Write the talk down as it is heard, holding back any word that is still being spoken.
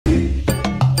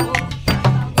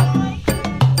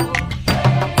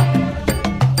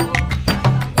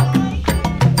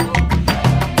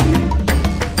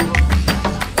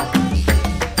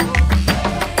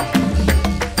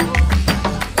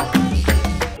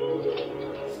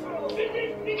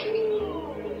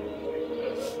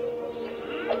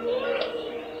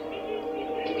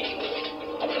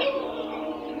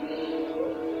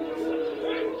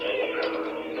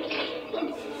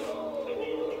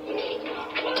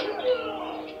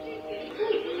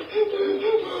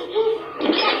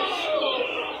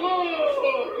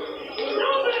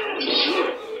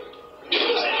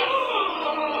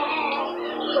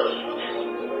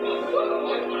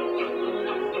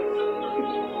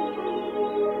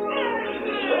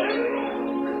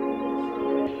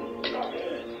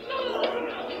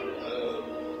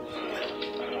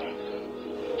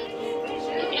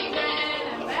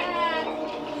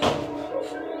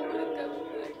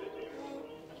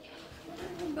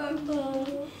Bye-bye.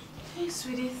 Hey,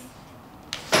 sweetie.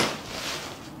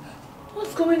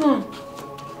 What's going on?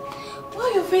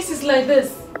 Why your face is like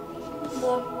this?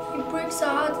 Mom, it breaks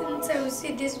our heart anytime we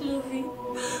see this movie.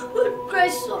 When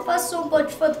Christ suffers so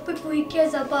much for the people he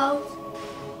cares about.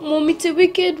 Mom, it's a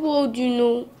wicked world, you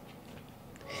know.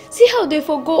 See how they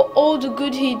forgot all the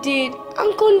good he did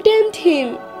and condemned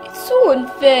him. It's so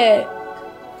unfair.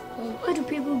 Why do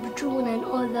people betray one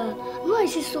another? Why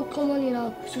is it so common in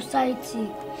our society?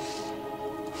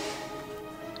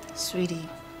 Sweetie,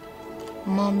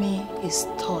 Mommy is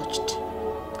touched.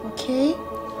 Okay?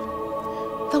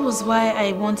 That was why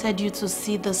I wanted you to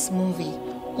see this movie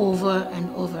over and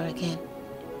over again.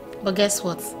 But guess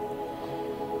what?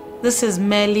 This is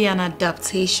merely an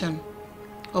adaptation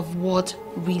of what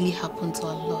really happened to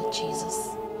our Lord Jesus.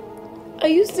 Are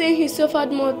you saying he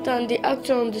suffered more than the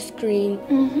actor on the screen?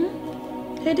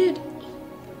 Mm-hmm. He did.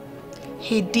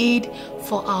 He did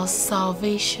for our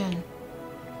salvation.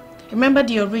 Remember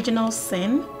the original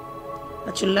sin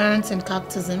that you learned in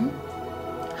baptism?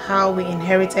 How we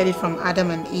inherited it from Adam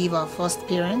and Eve, our first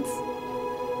parents?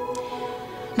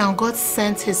 Now God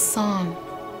sent his Son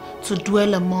to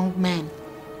dwell among men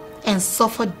and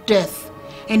suffer death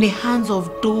in the hands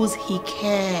of those he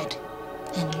cared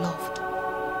and loved.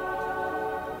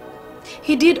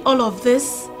 He did all of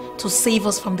this to save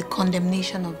us from the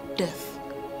condemnation of death,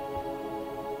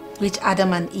 which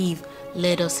Adam and Eve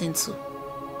led us into.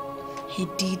 He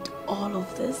did all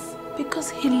of this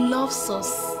because he loves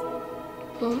us.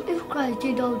 Mom, if Christ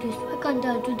did all this, why can't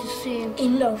I do the same?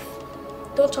 Enough.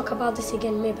 Don't talk about this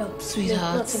again, Mabel.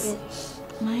 Sweetheart, not again.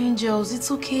 My angels,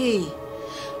 it's okay.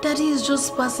 Daddy is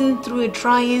just passing through a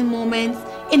trying moment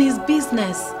in his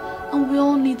business. And we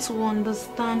all need to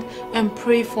understand and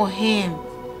pray for him.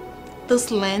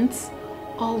 This Lent,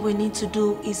 all we need to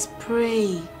do is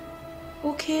pray.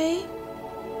 Okay?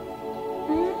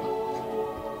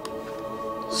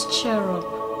 Just cheer up.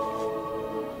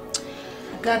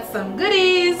 I got some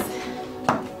goodies.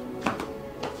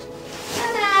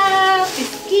 Ta-da!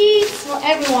 Biscuits for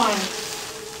everyone.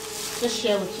 Just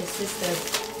share with your sisters.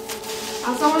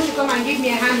 And someone should come and give me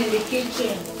a hand in the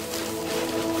kitchen.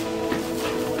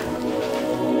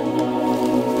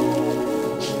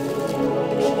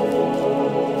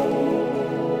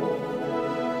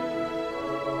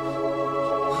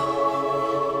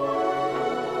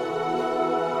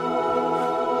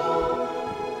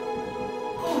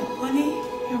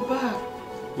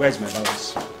 Where's my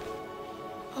balance?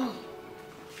 Oh.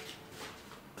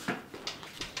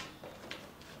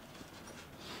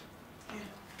 Yeah.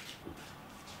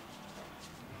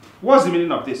 What's the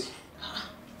meaning of this?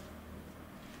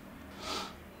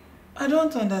 I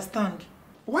don't understand.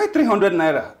 Why 300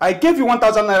 naira? I gave you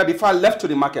 1,000 naira before I left to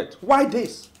the market. Why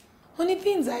this? Honey,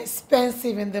 things are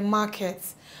expensive in the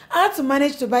market. I had to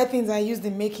manage to buy things I used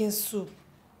in making soup.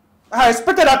 I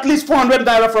expected at least 400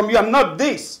 naira from you and not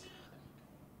this.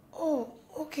 Oh,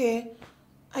 okay.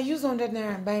 I use 100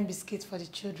 naira and buying biscuits for the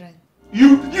children.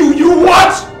 You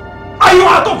what? Are you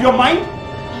out of your mind?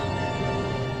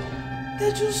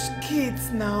 They're just kids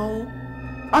now.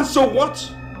 And so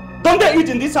what? Don't they eat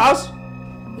in this house?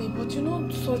 Wait, but you know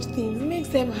such things makes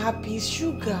them happy. It's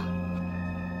sugar.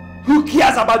 Who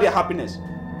cares about their happiness?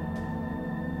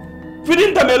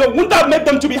 Feeding them alone, wouldn't that make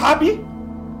them to be happy?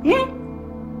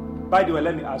 By the way,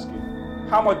 let me ask you,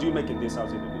 how much do you make in this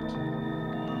house in a bit?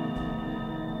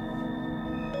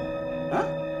 Huh?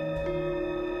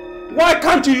 Why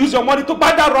can't you use your money to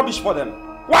buy that rubbish for them?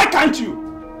 Why can't you?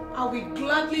 I will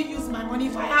gladly use my money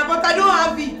if I have, but I don't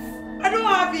have it. I don't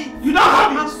have it. You don't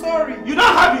have it? I'm sorry. You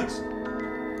don't have it?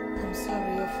 I'm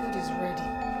sorry, your food is ready.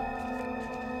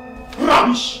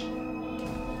 Rubbish!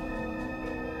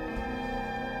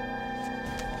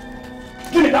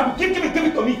 Give me that book. Give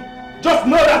it to me. Just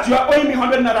know that you are owing me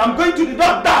 100 naira. I'm going to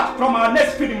deduct that from our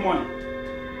next feeding money.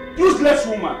 Useless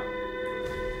woman.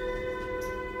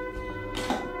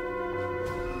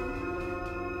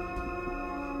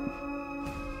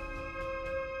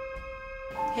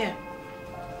 Here.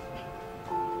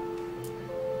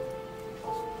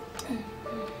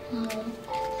 Mom,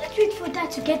 let's wait for Dad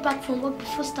to get back from work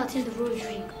before starting the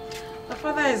rosary. My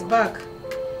father is back.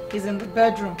 He's in the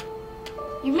bedroom.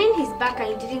 You mean he's back and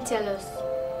you didn't tell us?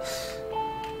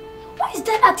 Why is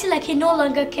Dad acting like he no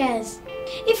longer cares?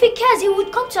 If he cares, he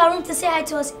would come to our room to say hi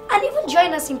to us and even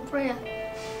join us in prayer.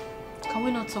 Can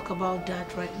we not talk about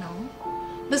that right now?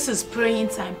 This is praying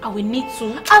time and we need to...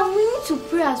 And we need to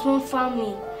pray as one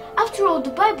family. After all,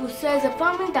 the Bible says a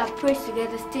family that prays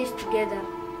together stays together.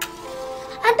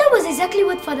 And that was exactly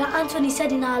what Father Anthony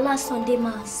said in our last Sunday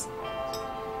Mass.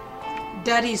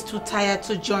 Daddy is too tired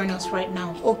to join us right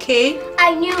now, okay?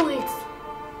 I knew it.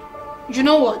 You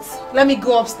know what? Let me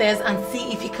go upstairs and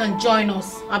see if he can join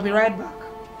us. I'll be right back.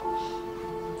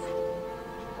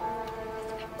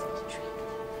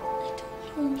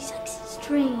 It's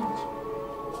strange.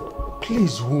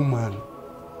 Please, woman.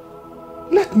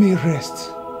 Let me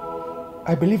rest.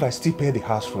 I believe I still pay the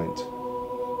house rent.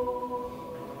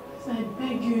 I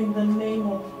beg you in the name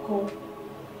of God.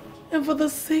 And for the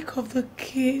sake of the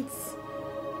kids,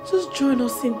 just join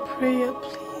us in prayer,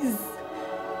 please.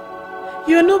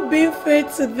 You're not being fair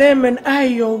to them and I,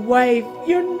 your wife.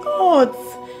 You're not.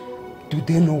 Do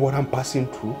they know what I'm passing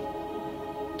through?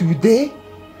 Do they?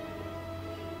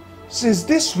 Since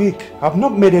this week, I've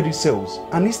not made any sales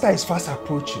and Easter is fast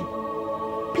approaching.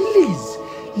 Please,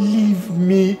 leave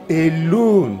me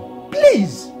alone.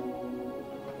 Please.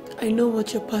 I know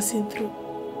what you're passing through.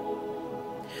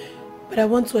 But I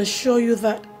want to assure you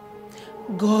that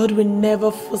God will never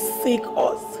forsake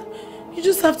us. You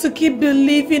just have to keep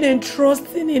believing and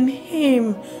trusting in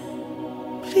Him.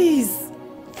 Please.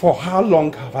 For how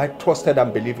long have I trusted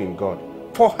and believed in God?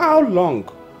 For how long?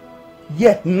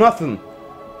 Yet nothing.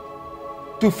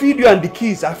 To feed you and the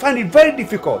kids, I find it very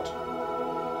difficult.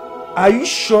 Are you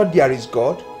sure there is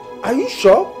God? Are you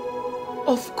sure?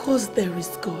 Of course there is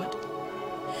God.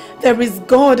 There is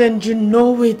God and you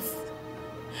know it.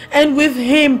 And with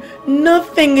Him,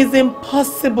 nothing is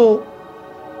impossible.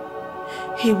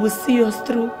 He will see us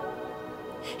through.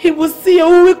 He will see how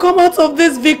we will come out of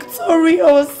this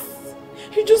victorious.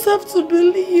 You just have to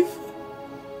believe.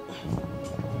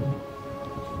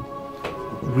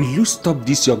 Will you stop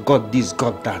this, your God this,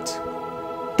 God that?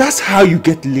 That's how you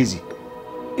get lazy.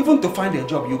 Even to find a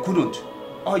job, you couldn't.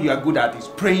 All you are good at is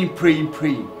praying, praying,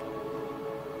 praying.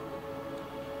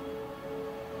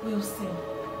 Wilson,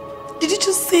 did you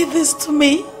just say this to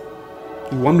me?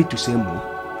 You want me to say more?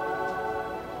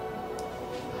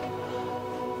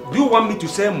 Do you want me to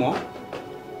say more?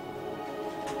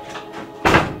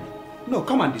 No,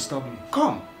 come and disturb me.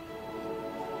 Come.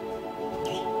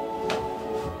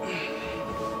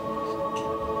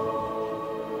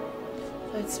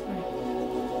 Let's pray.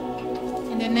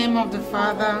 In the name of the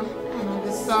Father, and of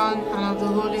the Son, and of the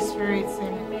Holy Spirit.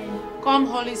 Amen. Come,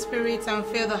 Holy Spirit, and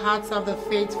fill the hearts of the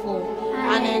faithful,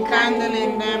 and enkindle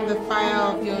in them the fire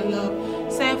of your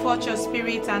love. Send forth your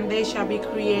Spirit, and they shall be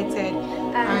created,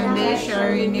 and they shall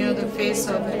renew the face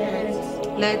of the earth.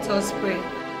 Let us pray.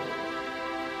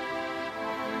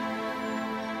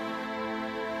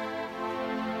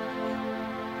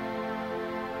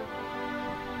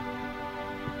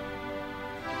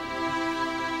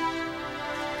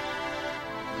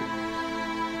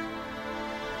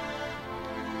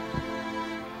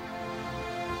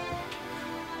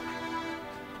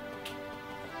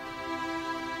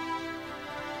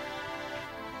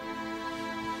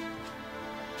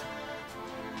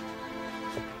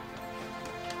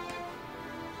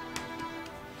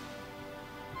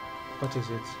 What is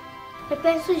it? My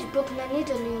pencil is broken. I need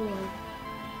a new one.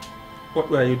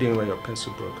 What were you doing when your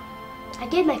pencil broke? I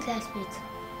gave my classmate.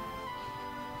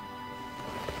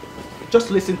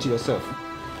 Just listen to yourself.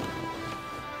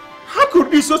 How could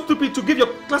you be so stupid to give your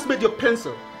classmate your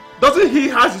pencil? Doesn't he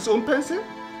have his own pencil?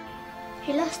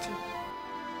 He lost it.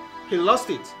 He lost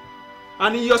it.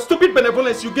 And in your stupid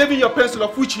benevolence, you gave him your pencil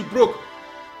of which he broke.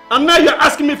 And now you're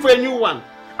asking me for a new one.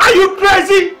 Are you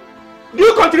crazy? Do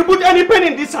you contribute any penny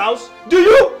in this house? Do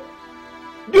you?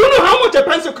 Do you know how much a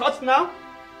pencil costs now?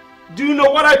 Do you know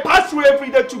what I pass through every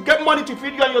day to get money to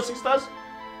feed you and your sisters?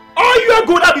 All you are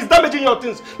good at is damaging your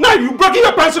things. Now you've broken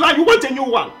your pencil and you want a new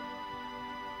one.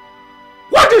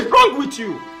 What is wrong with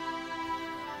you?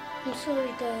 I'm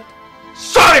sorry, Dad.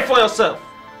 Sorry for yourself.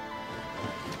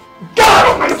 Get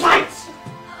out of my sight!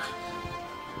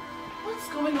 What's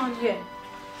going on here?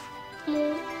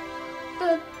 Mom,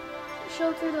 Dad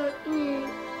shouted at me.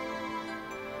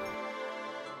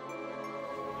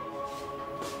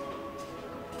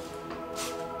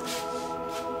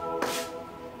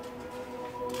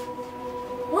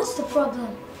 What's the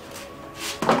problem?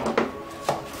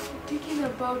 Thinking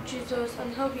about Jesus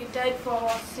and how he died for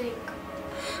our sake.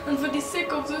 And for the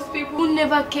sake of those people who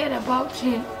never cared about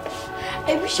him.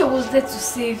 I wish I was there to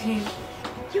save him.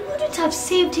 You wouldn't have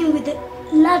saved him with the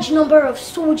large number of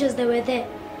soldiers that were there.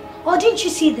 Or didn't you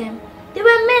see them? There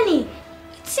were many.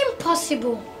 It's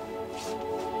impossible.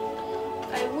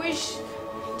 I wish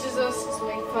Jesus is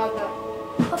my father.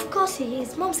 Of course he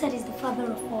is. Mom said he's the father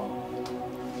of all.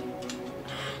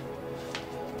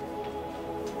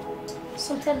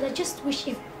 Sometimes I just wish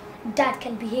if Dad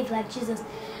can behave like Jesus.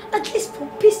 At least for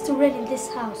peace to reign in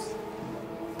this house.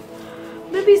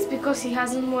 Maybe it's because he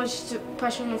hasn't watched the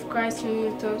Passion of Christ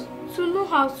with us to know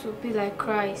how to be like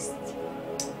Christ.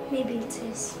 Maybe it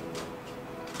is.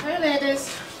 Hi, ladies.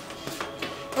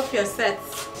 Off your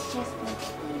sets.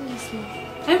 Yes, ma'am.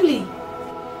 Emily,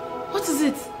 what is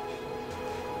it?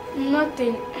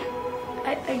 Nothing.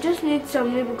 I just need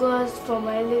some lip gloss for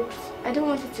my lips. I don't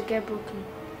want it to get broken.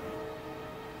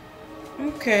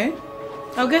 Okay.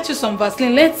 I'll get you some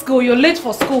Vaseline. Let's go. You're late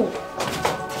for school.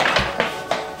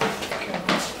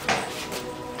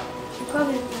 I'm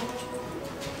coming.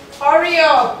 Hurry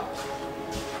up.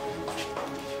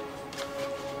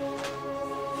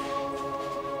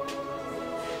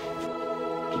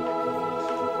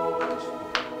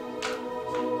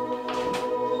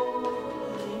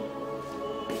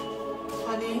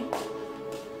 Honey.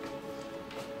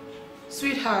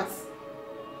 Sweetheart.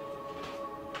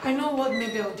 I know what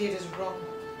maybe I did is wrong,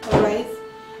 alright?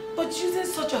 But using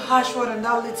such a harsh word on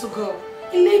that little girl,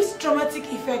 it leaves traumatic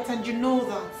effect and you know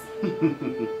that.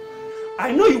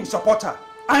 I know you support her.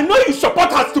 I know you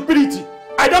support her stupidity.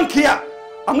 I don't care.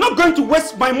 I'm not going to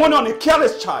waste my money on a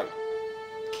careless child.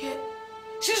 Kid,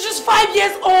 she's just 5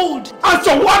 years old. And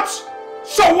so what?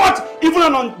 So what? Even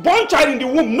an unborn child in the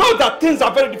womb knows that things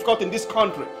are very difficult in this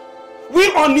country.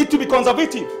 We all need to be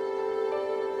conservative.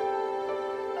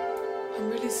 I'm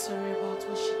really sorry about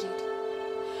what she did.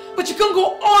 But you can't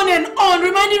go on and on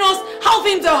reminding us how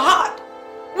things are hard.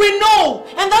 We know,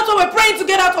 and that's why we're praying to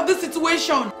get out of this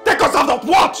situation. Take us out of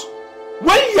what?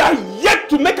 When you are yet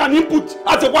to make an input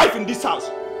as a wife in this house.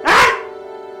 Eh?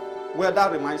 Well,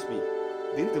 that reminds me.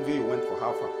 The interview you went for,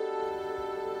 how far?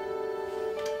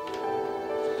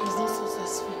 It was not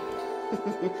successful.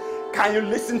 Can you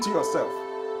listen to yourself?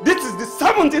 This is the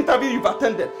 7th interview you've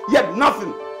attended, yet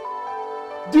nothing.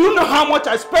 Do you know how much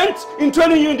I spent in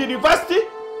training you in the university?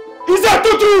 Is that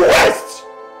total waste?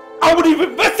 I would have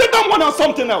invested that money on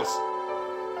something else.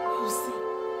 You see,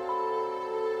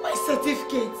 my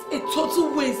certificates, a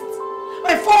total waste.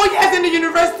 My 4 years in the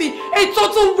university, a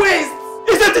total waste.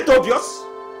 Isn't it obvious?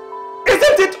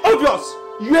 Isn't it obvious?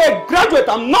 You're a graduate,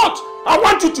 I'm not. I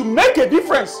want you to make a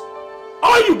difference.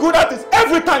 All you good at is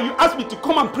every time you ask me to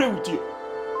come and pray with you.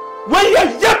 When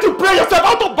you're yet to pray yourself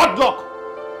out of bad luck.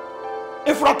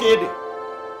 Ifrakede.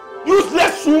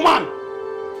 Useless woman.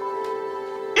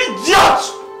 Idiot!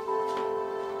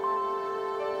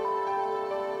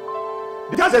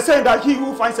 Because they're saying that he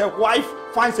who finds a wife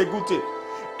finds a good thing.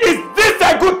 Is this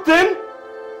a good thing?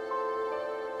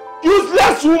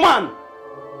 Useless woman!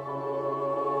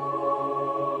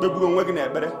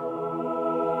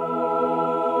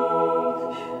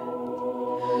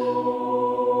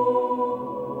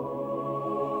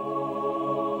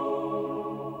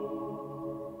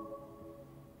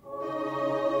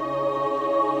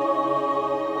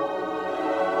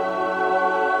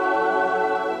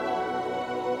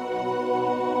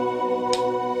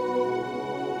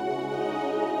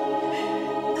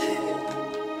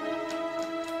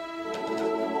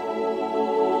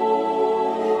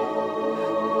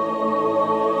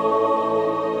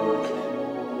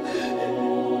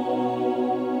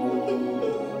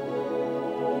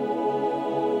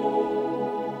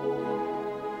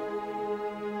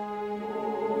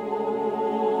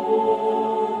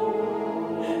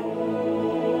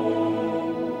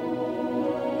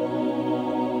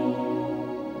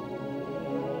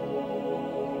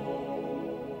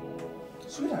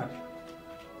 Sweetheart,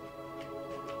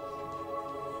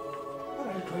 what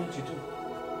are you trying to do?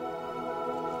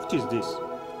 What is this?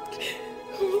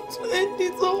 I want to end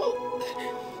it all.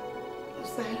 You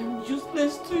said I'm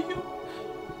useless to you.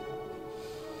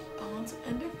 I want to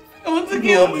end it. I want to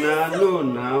kill myself. No,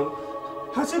 now.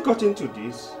 Has it got into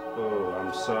this? Oh,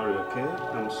 I'm sorry, okay?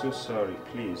 I'm so sorry.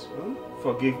 Please,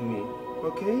 forgive me,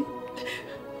 okay?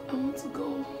 I want to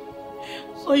go.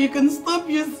 So you can stop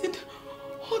using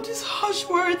all these harsh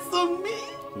words on me.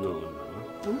 No.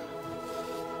 No,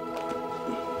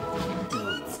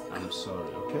 I'm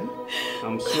sorry, okay?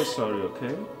 I'm so sorry,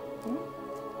 okay?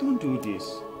 Don't do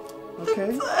this,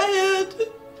 okay? I'm tired.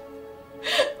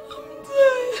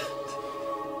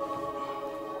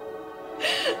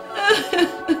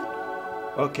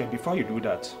 Okay, before you do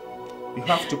that, you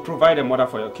have to provide a mother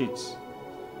for your kids.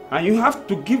 And you have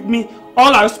to give me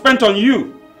all I've spent on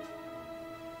you.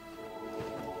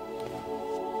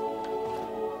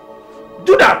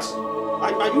 Do that!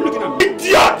 Are you looking at me?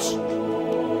 Idiot!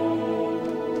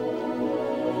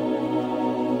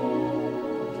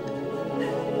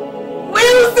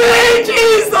 Will say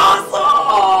Jesus!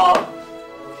 Oh!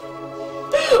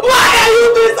 Why are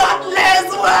you this heartless?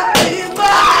 Why?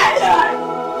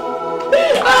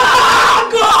 Ah,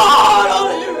 God!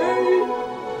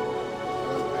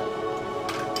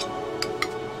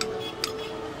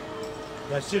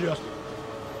 Yeah, seriously.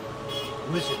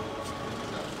 Listen.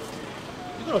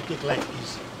 You gotta take life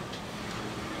easy.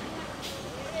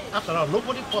 After all,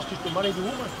 nobody forced you to marry the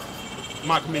woman.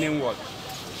 Mark, meaning what?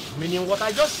 Meaning what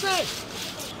I just said.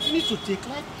 You need to take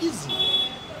life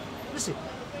easy. Listen,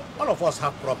 all of us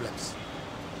have problems.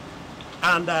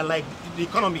 And like the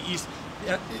economy is,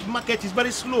 the market is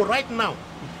very slow right now.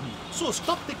 So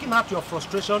stop taking out your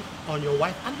frustration on your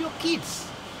wife and your kids.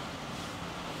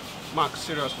 Mark,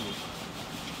 seriously.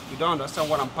 You don't understand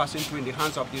what I'm passing through in the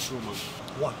hands of this woman.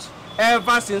 What?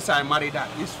 Ever since I married her,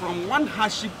 it's from one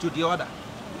hardship to the other.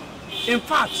 In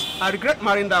fact, I regret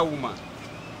marrying that woman.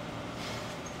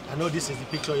 I know this is the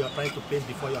picture you're trying to paint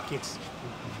before your kids.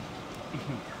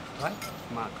 Right?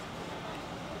 Mark,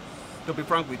 to be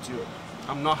frank with you,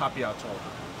 I'm not happy at all.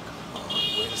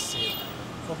 Oh, well said.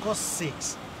 For God's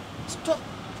sakes, stop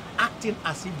acting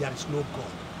as if there is no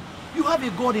God. You have a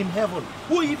God in heaven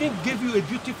who even gave you a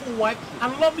beautiful wife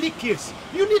and lovely kids.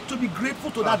 You need to be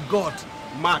grateful to that God.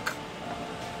 Mark,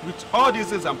 with all these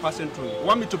things I'm passing through, you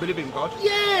want me to believe in God?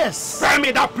 Yes! Spare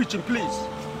me that preaching, please.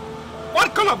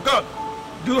 What kind of God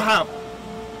do you have?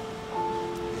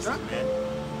 Listen, man,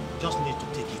 just need to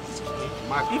take it easy, okay?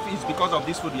 Mark, if it's because of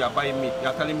this food you are buying me, you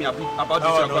are telling me about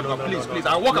this, please,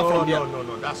 I'll walk out from here.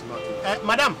 No, that's not it.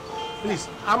 Madam, please,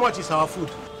 how much is our food?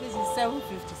 This is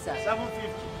 750, sir.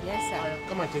 750. Yes, sir.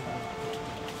 Come and take it.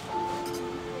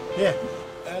 Here,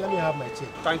 let me have my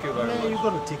check. Thank you very much. You're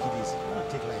going to take it easy. You're going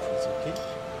to take life easy, okay?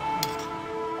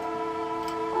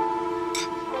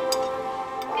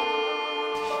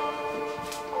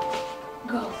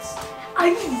 Girls, are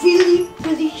you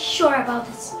really sure about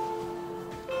this?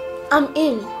 I'm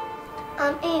in.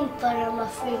 I'm in, but I'm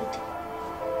afraid.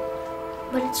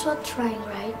 But it's worth trying,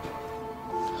 right?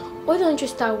 Why don't you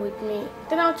start with me?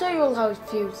 Then I'll tell you all how it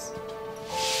feels.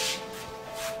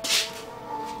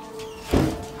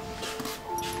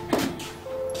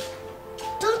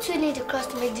 Don't we need a cross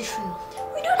to make this real?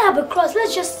 We don't have a cross.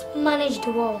 Let's just manage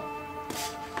the wall.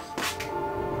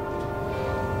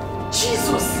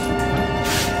 Jesus!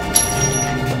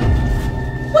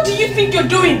 What do you think you're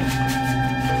doing?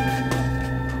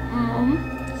 Mom,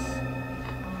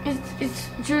 it's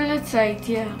Juliet's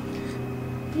idea.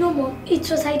 No, Mom, it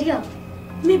was ideal.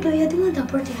 Maybe you're the one that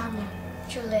brought the hammer.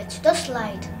 Juliet, just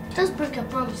lied. Just break your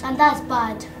promise, and that's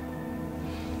bad.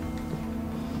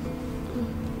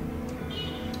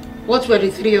 What were the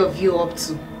three of you up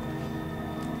to?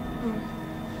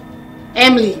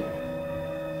 Emily.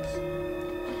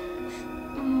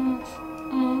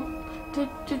 Mom,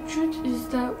 the truth is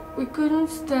that we couldn't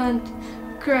stand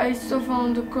Christ suffer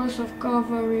on the cross of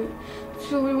Calvary,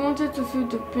 so we wanted to feel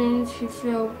the pains he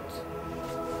felt.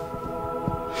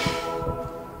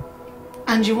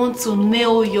 And you want to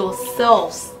nail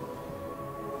yourselves?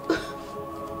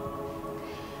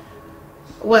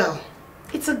 Well,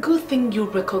 it's a good thing you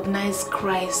recognize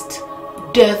Christ's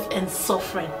death and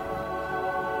suffering.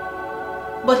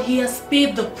 But he has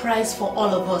paid the price for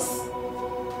all of us.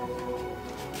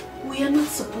 We are not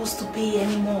supposed to pay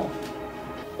anymore.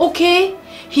 Okay?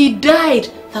 He died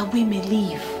that we may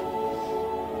live.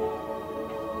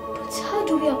 But how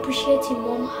do we appreciate him,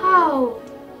 Mom? How?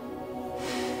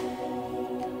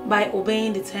 By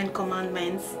obeying the 10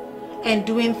 Commandments and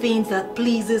doing things that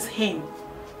pleases him.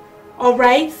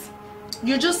 Alright?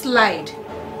 You just lied.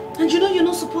 And you know you're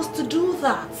not supposed to do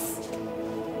that.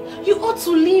 You ought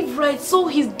to live right so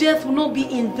his death will not be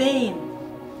in vain.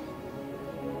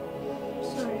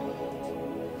 Sorry.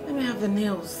 Let me have the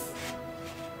nails.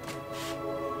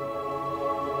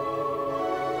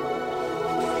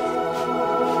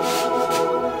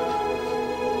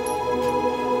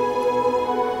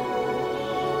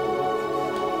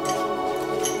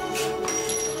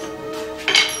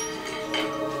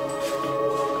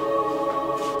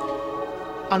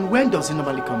 And when does he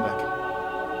normally come back?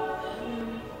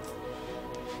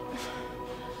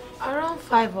 Around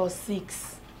 5 or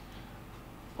 6.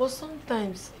 But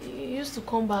sometimes he used to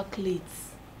come back late.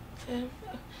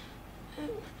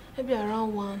 Maybe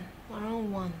around 1.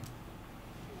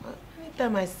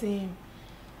 Anytime I see him.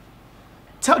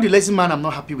 Tell the lazy man I'm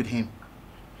not happy with him.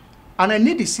 And I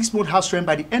need the 6-month house rent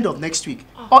by the end of next week.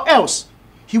 Or else,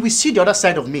 he will see the other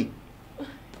side of me.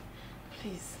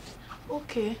 Please.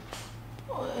 Okay.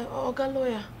 Oga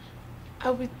lawyer, I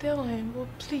will tell him, but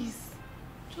please,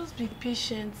 just be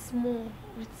patient, small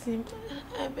with him.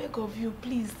 I beg of you,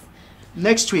 please.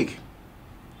 Next week.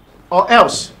 Or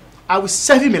else, I will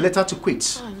send him a letter to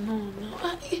quit. No.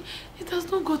 It has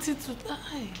not got it to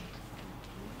die.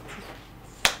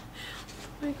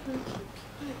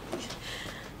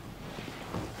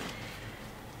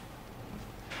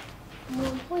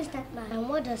 Mom, who is that man and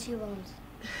what does he want?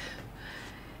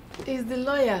 He's the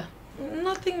lawyer.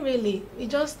 Nothing really. He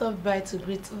just stopped by to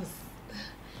greet us.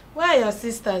 Where are your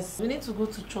sisters? We need to go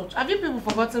to church. Have you people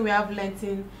forgotten we have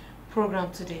Lenten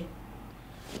program today?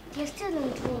 You're still in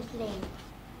the room playing.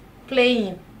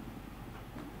 Playing?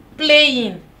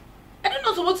 Playing? I don't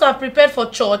know supposed to have prepared for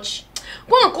church.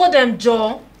 Go and call them,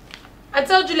 Joe. I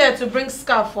tell Juliet to bring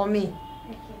scarf for me.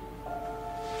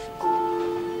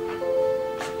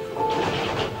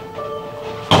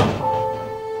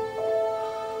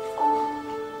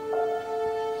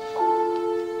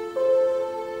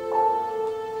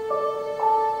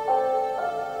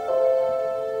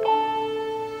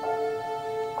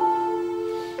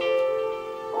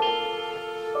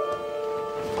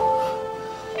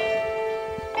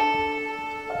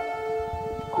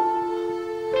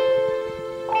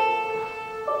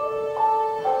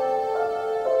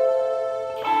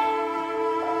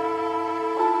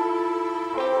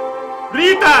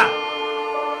 Rita!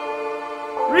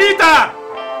 Rita!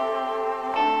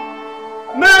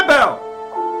 Mabel!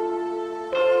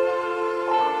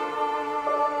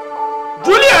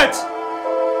 Juliet!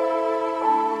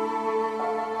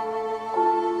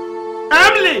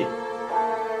 Emily!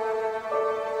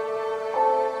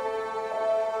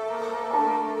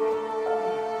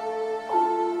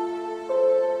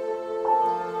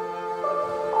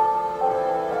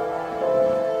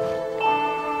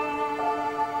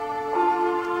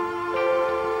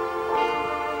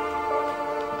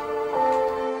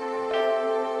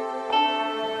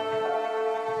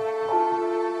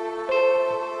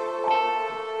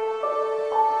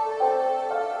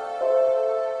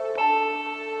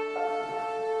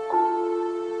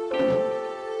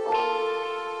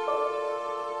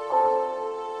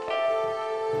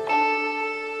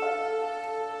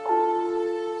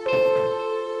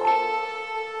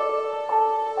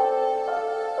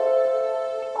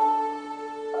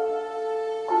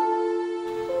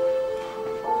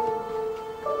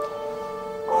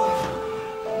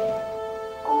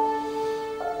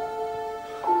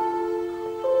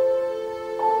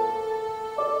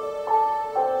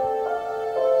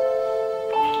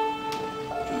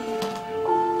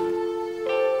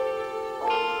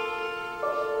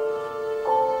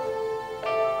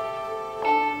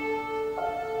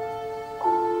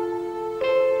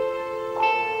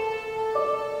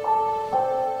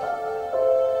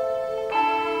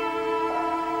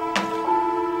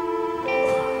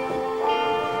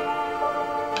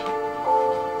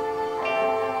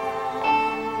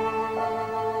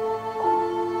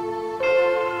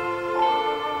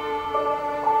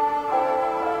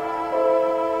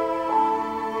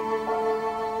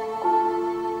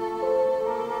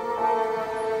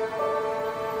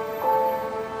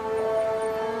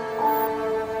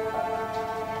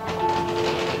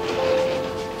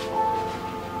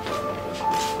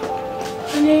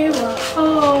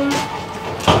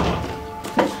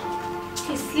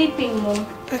 He's sleeping, Mom.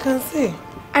 I can see.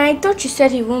 And I thought you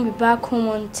said he won't be back home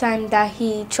on time, that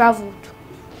he traveled.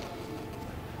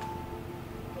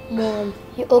 Mom,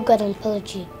 you owe God an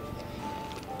apology.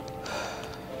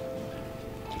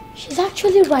 She's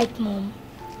actually right, Mom.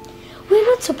 We're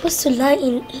not supposed to lie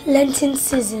in Lenten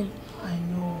season. I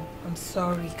know. I'm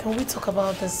sorry. Can we talk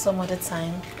about this some other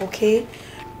time, okay?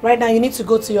 Right now, you need to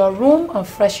go to your room and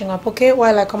freshen up, okay?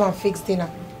 While I come and fix dinner.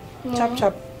 Mom, Chop,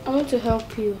 chop. I want to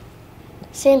help you.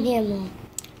 Same here, Mom.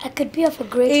 I could be of a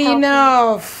great help.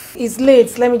 Enough. It's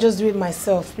late. Let me just do it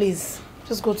myself, please.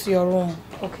 Just go to your room,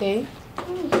 okay?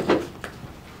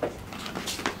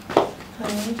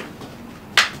 Honey.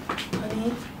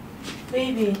 Honey.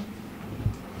 Baby.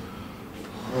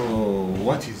 Oh,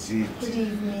 what is it? Good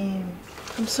evening.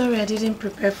 I'm sorry I didn't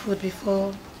prepare food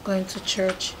before going to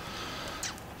church.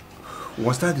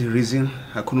 Was that the reason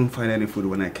I couldn't find any food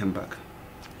when I came back?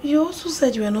 You also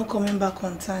said you were not coming back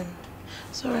on time.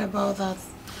 Sorry about that.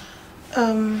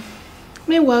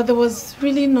 Meanwhile, there was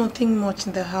really nothing much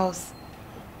in the house.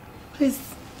 Please,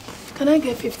 can I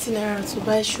get 15 naira to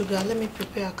buy sugar? Let me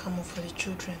prepare akamu for the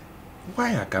children.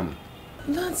 Why akamu?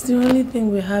 That's the only thing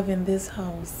we have in this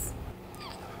house.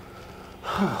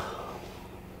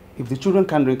 If the children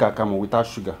can't drink akamu without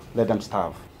sugar, let them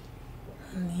starve.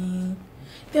 Honey,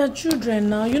 they are children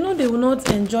now. You know they will not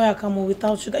enjoy akamu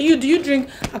without sugar. Do you drink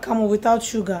akamu without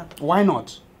sugar? Why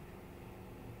not?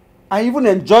 I even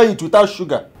enjoy it without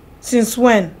sugar. Since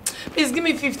when? Please give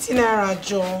me 15 naira,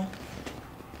 Joe.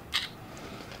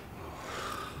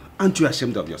 Aren't you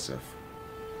ashamed of yourself?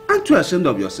 Aren't you ashamed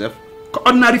of yourself?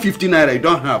 Ordinary 15 naira you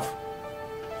don't have.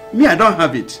 Me, I don't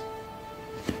have it.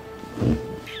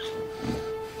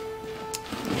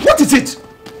 What is it?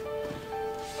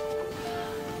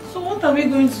 So what are we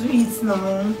going to eat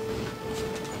now?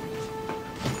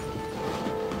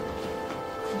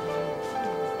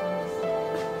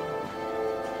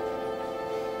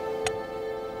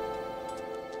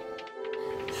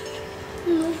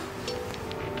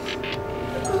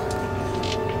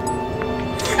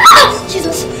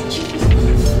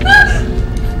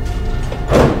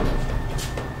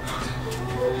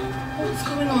 What's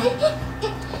going on?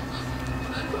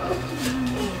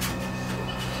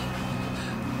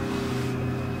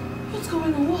 What's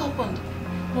going on? What happened?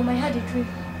 Mom, I had a dream.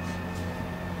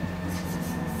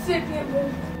 Save me,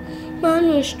 Mom. Man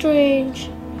was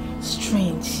strange.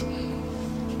 Strange.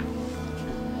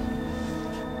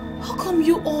 How come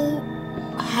you all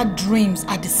had dreams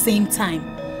at the same time?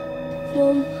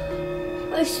 Mom,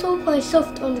 I saw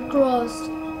myself on the cross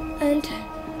and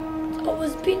I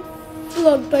was being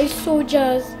flogged by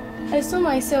soldiers. I saw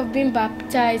myself being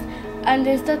baptized and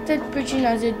then started preaching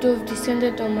as a dove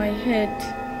descended on my head.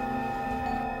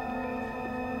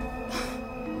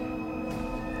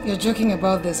 You're joking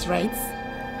about this, right?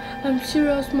 I'm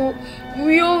serious, Mom.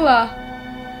 Riola.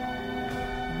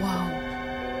 Wow.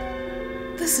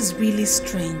 This is really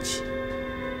strange.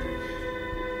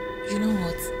 You know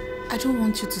what? I don't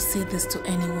want you to say this to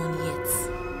anyone yet.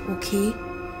 Okay?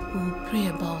 We'll pray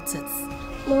about it.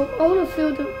 Mom, I want to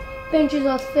feel the pain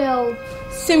Jesus felt.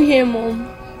 Same here, Mom.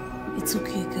 It's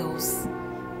okay, girls.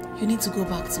 You need to go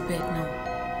back to bed now.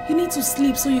 You need to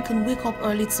sleep so you can wake up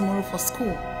early tomorrow for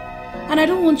school. And I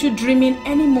don't want you dreaming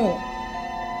anymore.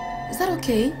 Is that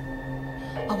okay?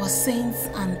 Our saints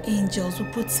and angels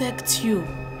will protect you.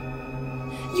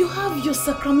 You have your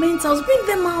sacramentals. Bring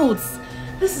them out.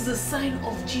 This is a sign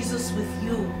of Jesus with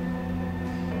you.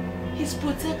 He's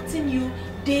protecting you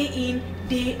day in,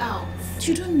 day out.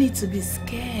 You don't need to be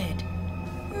scared.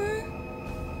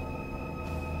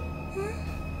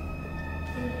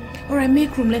 Alright,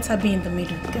 make room. Let her be in the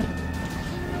middle. Go.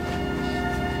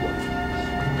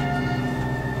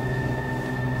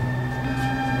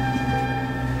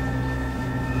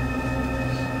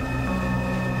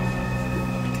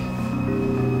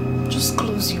 Just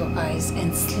close your eyes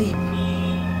and sleep.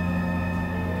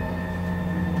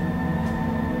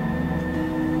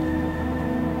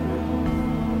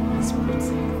 Let's protect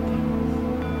them.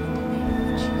 In the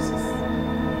name of Jesus.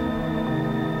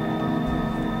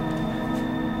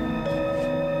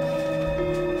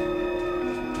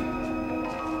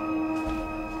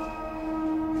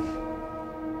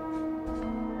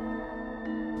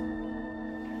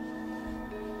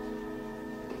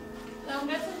 I'm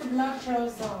getting the black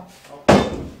trouser.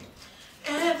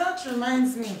 That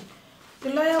reminds me. The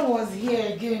lawyer was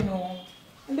here again, oh.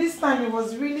 And this time it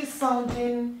was really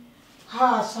sounding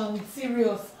harsh and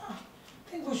serious. I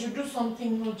think we should do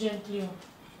something urgently.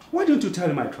 Why don't you tell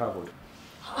him I traveled?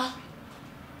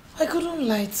 I couldn't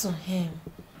lie to him.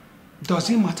 Does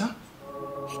it matter?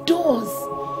 It does.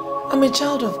 I'm a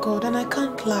child of God and I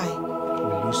can't lie.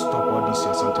 Will you stop all this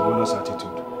your sanctimonious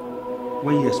attitude?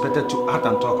 When you expected to act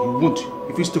and talk, you won't.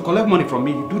 If it's to collect money from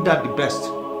me, you do that the best.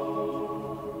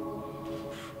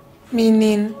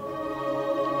 Meaning?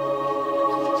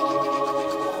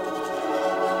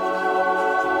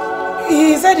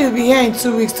 He said he'll be here in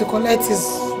 2 weeks to collect his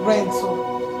rent. So.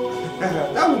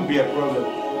 That won't be a problem.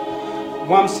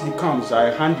 Once he comes,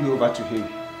 I hand you over to him.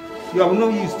 You have no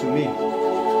use to me.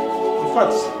 In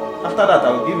fact, after that,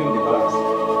 I will give him the balance.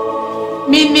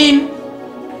 Meaning?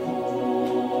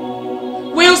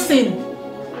 Wilson,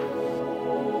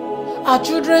 our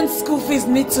children's school fees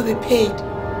need to be paid.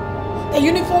 The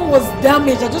uniform was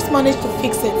damaged. I just managed to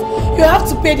fix it. You have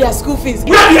to pay their school fees.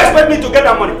 Where do you expect me to get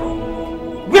that money from?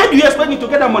 Where do you expect me to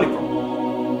get that money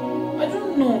from? I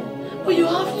don't know. But you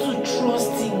have to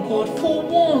trust in God for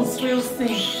once, Wilson.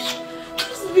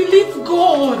 Just believe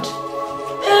God.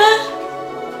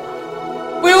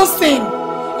 Wilson,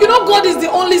 you know God is the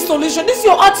only solution. This is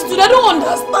your attitude. I don't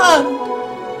understand.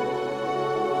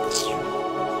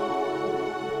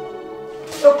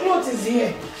 Your clothes is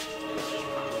here.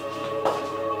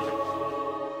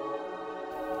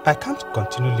 I can't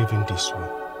continue living this way.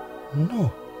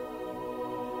 No.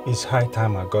 It's high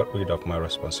time I got rid of my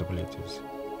responsibilities.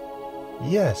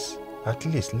 Yes, at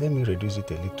least let me reduce it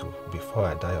a little before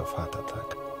I die of heart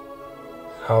attack.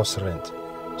 House rent,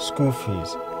 school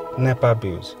fees, NEPA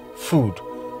bills, food,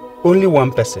 only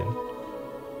one person.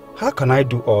 How can I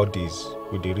do all this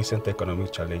with the recent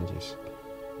economic challenges?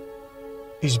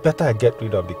 It's better I get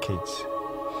rid of the kids.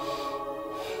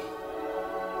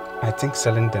 I think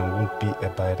selling them won't be a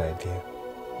bad idea.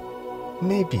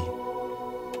 Maybe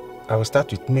I will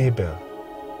start with Mabel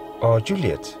or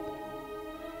Juliet.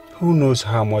 Who knows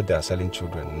how much they are selling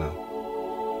children now?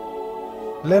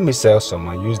 Let me sell some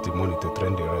and use the money to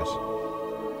train the rest.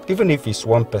 Even if it's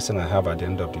one person I have at the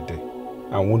end of the day,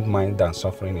 I won't mind than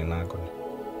suffering in agony.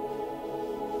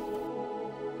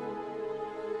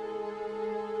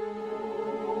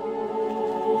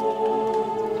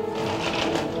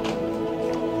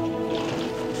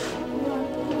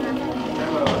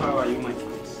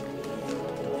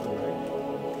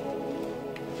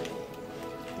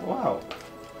 Wow.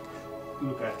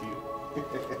 Look at you.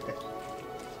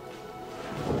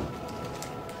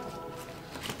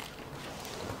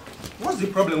 What's the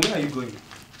problem? Where are you going?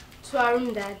 To our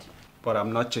room, Dad. But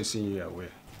I'm not chasing you away.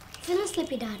 Feeling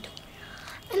sleepy, Dad.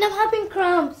 And I'm having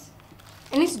cramps.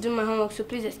 I need to do my homework, so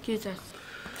please excuse us.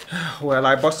 Well,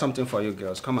 I bought something for you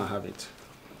girls. Come and have it.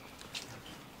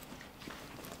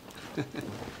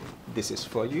 This is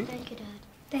for you. Thank you, Dad.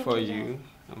 Thank for you, you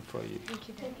and for you. Thank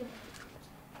you, Dad. Thank you.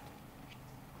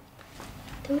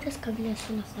 They will just come in as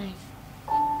soon as I.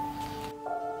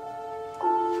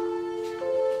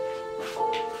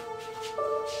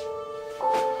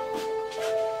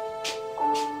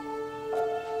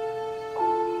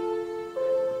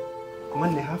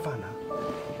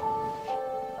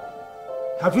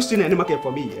 Have you seen any market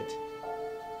for me yet?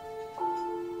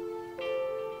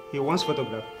 He wants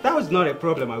photograph. That was not a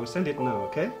problem. I will send it now,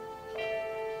 okay?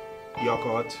 Your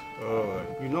coat. Oh,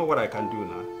 you know what I can do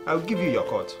now. I'll give you your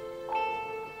coat.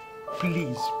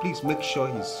 Please, please make sure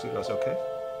he's serious, okay?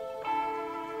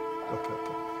 Okay,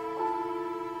 okay.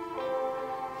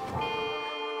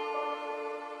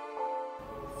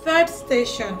 Third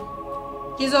station.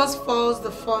 Jesus falls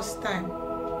the first time.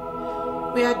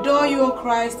 We adore you, O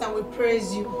Christ, and we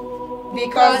praise you.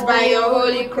 Because by your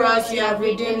holy cross you have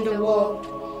redeemed the world.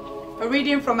 A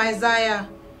reading from Isaiah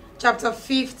chapter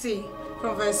 50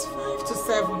 from verse 5 to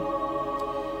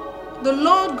 7. The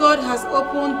Lord God has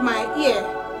opened my ear,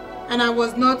 and I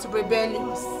was not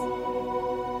rebellious.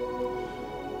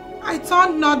 I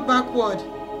turned not backward.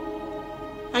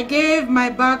 I gave my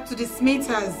back to the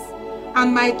smitters,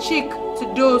 and my cheek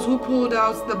to those who pulled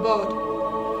out the bud.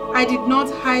 I did not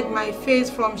hide my face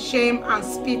from shame and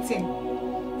spitting,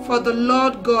 for the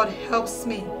Lord God helps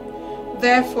me.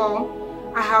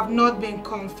 Therefore, I have not been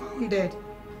confounded.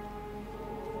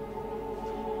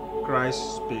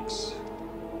 Christ speaks.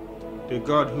 The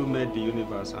God who made the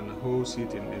universe and holds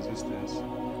it in existence.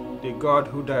 The God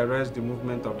who directs the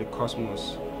movement of the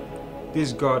cosmos.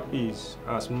 This God is,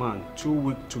 as man, too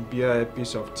weak to bear a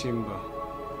piece of timber.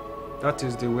 That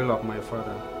is the will of my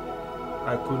Father.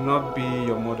 I could not be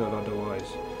your model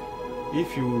otherwise.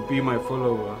 If you will be my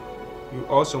follower, you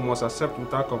also must accept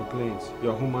without complaint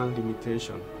your human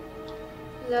limitation.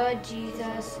 Lord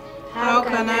Jesus, how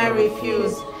can I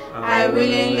refuse? I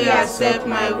willingly accept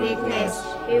my weakness,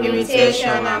 irritation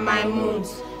and my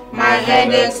moods, my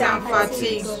headaches and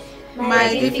fatigues, my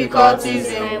difficulties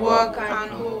in work and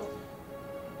home.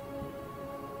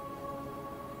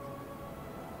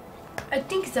 I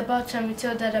think it's about time we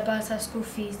tell Dad about our school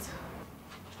fees.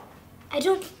 I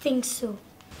don't think so.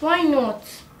 Why not?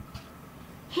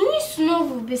 He needs to know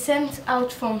we'll be sent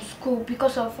out from school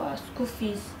because of our school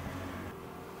fees.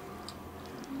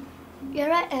 You're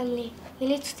right, Emily. We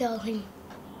need to tell him.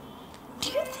 Do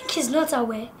you think he's not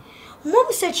aware?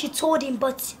 Mom said she told him,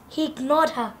 but he ignored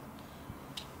her.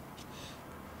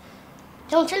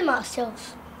 Don't tell him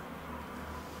ourselves.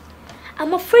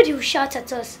 I'm afraid he'll shout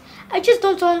at us. I just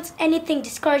don't want anything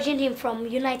discouraging him from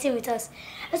uniting with us,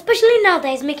 especially now that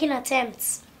he's making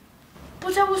attempts.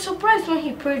 But I was surprised when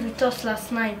he prayed with us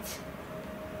last night.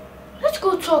 Let's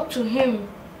go talk to him.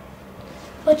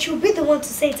 But you'll be the one to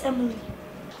say it, Emily.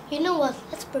 You know what?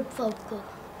 Let's pray before we go.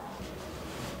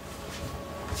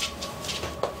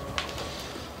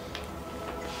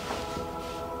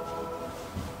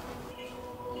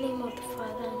 In the name of the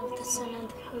Father, and of the Son, and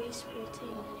the Holy Spirit,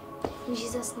 amen. In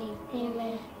Jesus' name,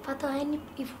 amen. Father, any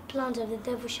evil plans of the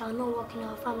devil shall not work in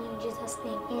our family, in Jesus'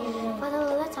 name. Amen. Father,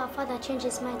 Lord, let our Father change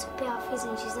his mind to pay our fees,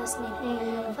 in Jesus' name.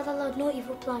 Amen. Father, Lord, no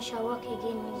evil plan shall work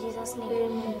again, in Jesus' name.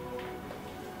 Amen.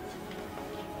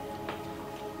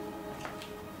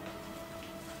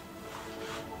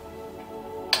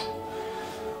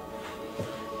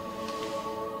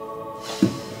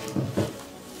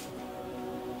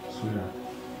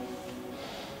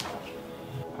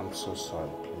 I'm so sorry,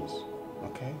 please.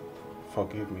 Okay?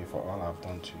 Forgive me for all I've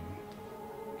done to you.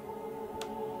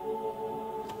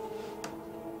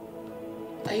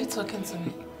 Are you talking to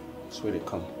me? Sweetie,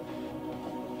 come.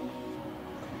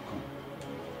 Come.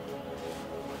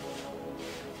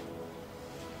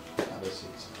 Have a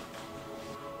seat.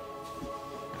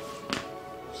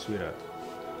 Sweetheart,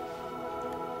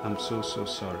 I'm so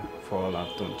sorry for all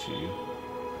I've done to you.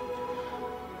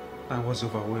 I was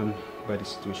overwhelmed by the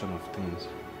situation of things,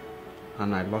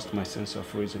 and I lost my sense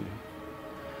of reasoning.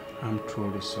 I'm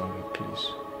truly sorry,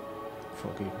 please.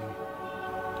 Forgive me.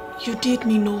 You did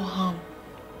me no harm.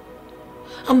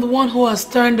 I'm the one who has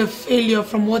turned a failure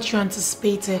from what you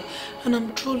anticipated, and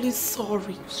I'm truly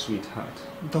sorry. Sweetheart,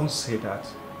 don't say that.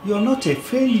 You're not a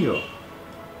failure.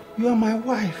 You are my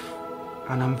wife,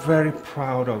 and I'm very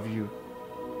proud of you.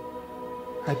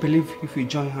 I believe if we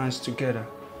join hands together,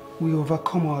 we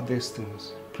overcome all these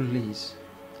things. Please.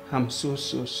 I'm so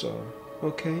sorry.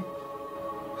 Okay?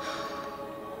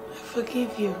 I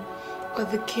forgive you.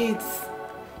 But the kids,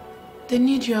 they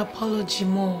need your apology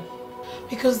more.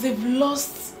 Because they've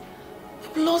lost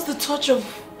the touch of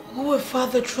who a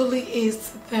father truly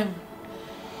is to them.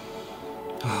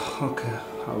 Okay,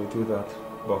 I will do that.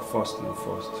 But first and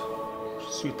first,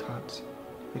 sweetheart,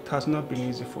 it has not been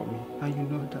easy for me, and you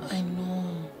know that.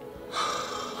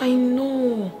 I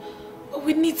know. But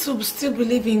we need to still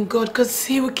believe in God because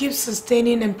He will keep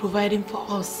sustaining and providing for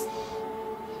us.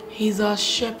 He's our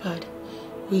shepherd.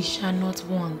 We shall not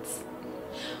want.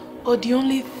 But the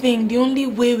only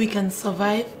way we can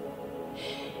survive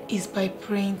is by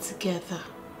praying together.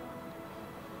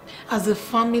 As a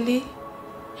family,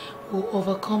 we'll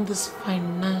overcome this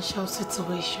financial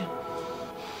situation.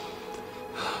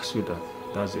 Sweetheart,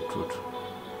 that's the truth.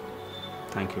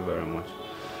 Thank you very much.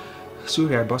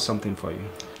 Suri, I bought something for you.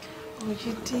 Oh,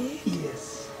 you did?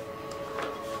 Yes.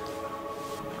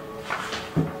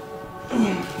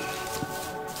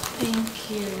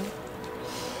 Thank you.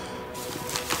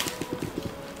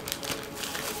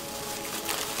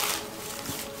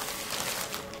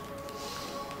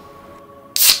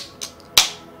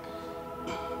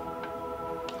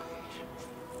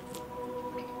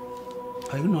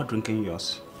 Are you not drinking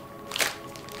yours?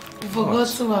 We forgot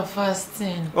to were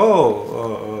fasting.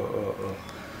 Oh.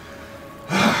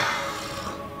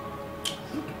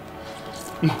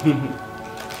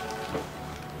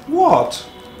 What?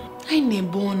 I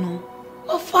nebono.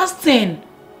 We're fasting.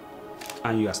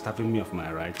 And you are starving me of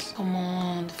my rights. Come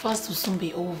on, the fast will soon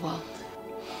be over.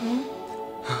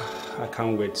 I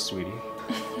can't wait, sweetie.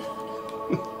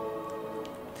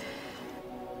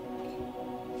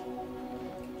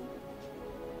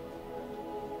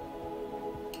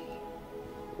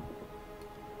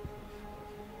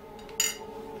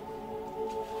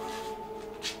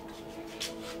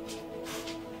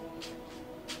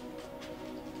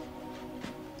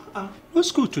 No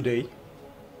school today.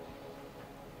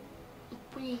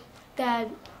 Dad,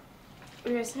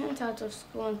 we are sent out of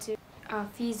school until our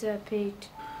fees are paid.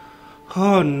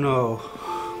 Oh no.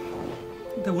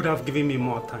 They would have given me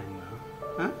more time now.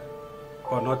 Huh?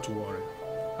 But not to worry.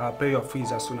 I'll pay your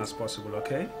fees as soon as possible,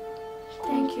 okay?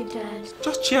 Thank you, Dad.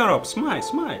 Just cheer up, smile.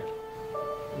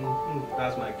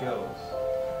 That's my girls.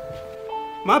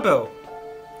 Mabel,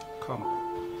 come.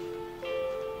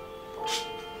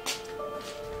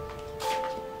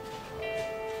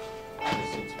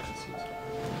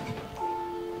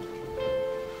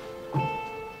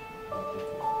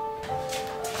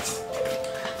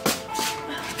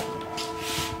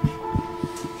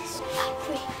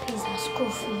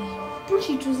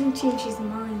 He doesn't change his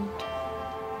mind.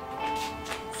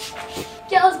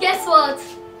 Girls, guess what?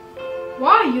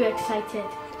 Why are you excited?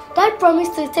 Dad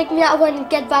promised to take me out when we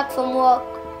get back from work.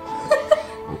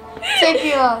 Take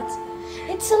you out.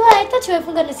 It's a lie. I thought you were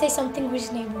even going to say something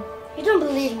reasonable. You don't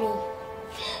believe me.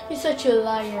 You're such a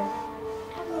liar.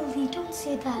 Emily, don't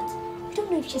say that. You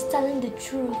don't know if she's telling the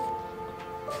truth.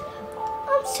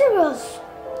 I'm serious.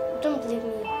 Don't believe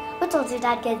me. Wait until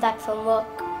Dad gets back from work.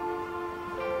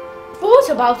 But what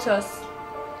about us?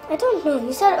 I don't know.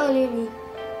 You said only me.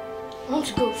 I want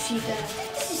to go see Dad.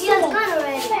 He has gone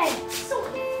already. So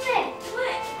fair.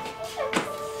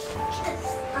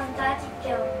 I'm Daddy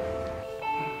girl.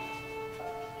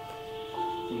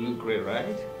 You look great,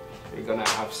 right? You're gonna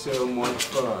have so much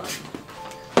fun.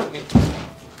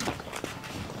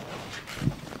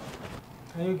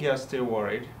 Are you girls still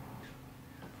worried?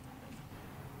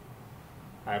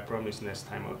 I promise next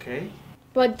time, okay?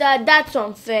 But Dad, that's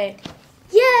unfair.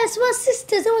 Yes, we're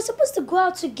sisters and we're supposed to go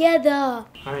out together.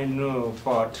 I know,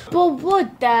 but... But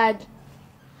what, Dad?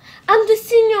 I'm the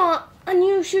senior and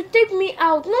you should take me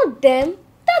out, not them.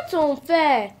 That's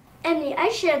unfair. Emily, are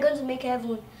you sure you're going to make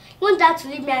heaven? You want Dad to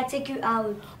leave me and take you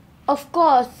out? Of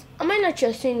course. Am I not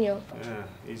your senior? Yeah,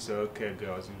 it's okay,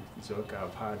 girls. It's okay,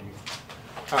 I've had you.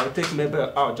 I'll take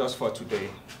Mabel out just for today.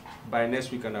 By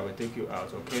next weekend, I will take you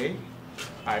out, okay?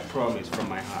 I promise from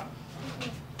my heart.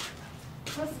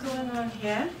 What's going on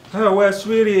here? Oh, well,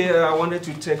 sweetie, I wanted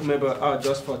to take Mabel out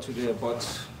just for today,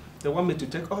 but they want me to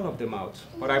take all of them out.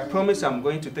 But I promise I'm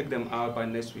going to take them out by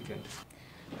next weekend.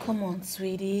 Come on,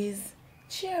 sweeties.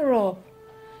 Cheer up.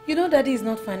 You know Daddy is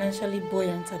not financially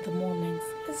buoyant at the moment.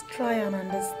 Let's try and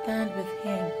understand with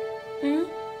him.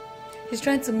 He's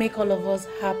trying to make all of us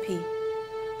happy.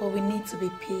 But we need to be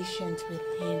patient with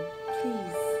him.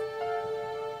 Please.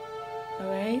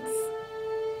 Alright?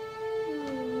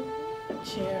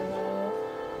 Cheer up.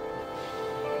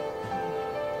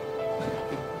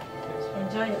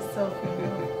 Enjoy yourself, you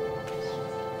know.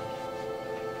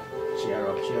 Cheer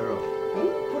up, cheer up.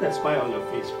 Put a smile on your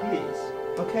face, please.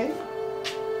 Okay?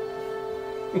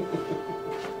 We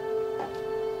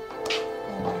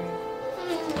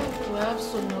have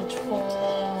so much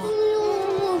fun.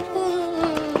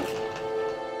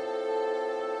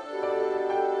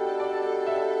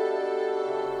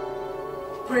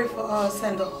 Pray for us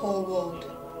and the whole world.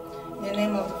 In the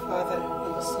name of the Father,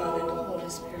 and the Son, and the Holy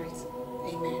Spirit.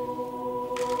 Amen.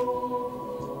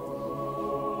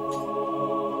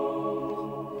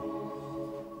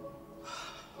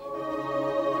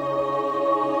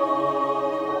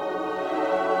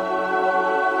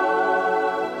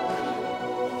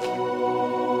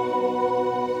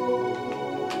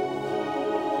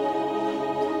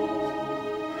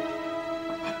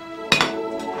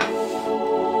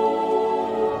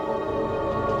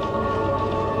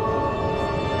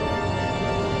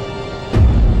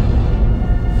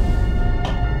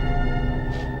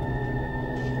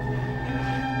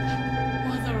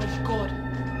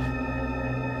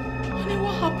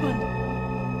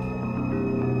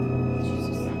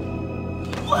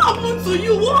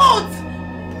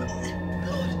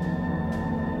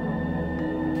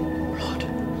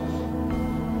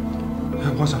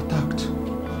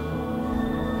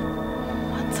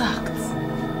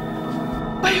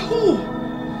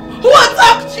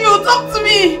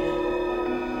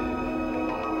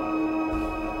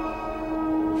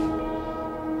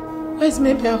 Where's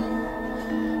Mabel?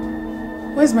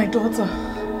 Where's my daughter?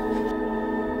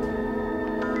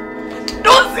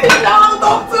 Don't sit down!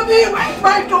 Talk to me! Where's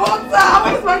my daughter?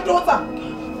 Where's my daughter?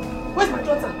 Where's my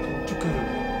daughter? Took her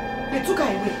away. They took her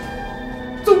away.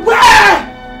 To where?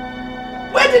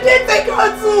 Where did they take her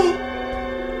to?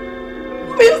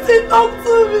 Please say talk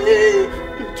to me!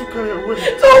 They took her away.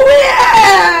 To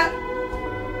where?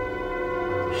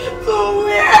 To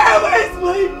where? Where's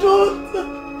my daughter?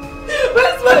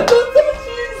 Where's my daughter,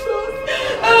 Jesus?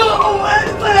 Oh,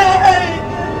 where's my...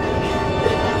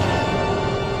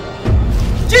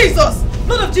 Jesus!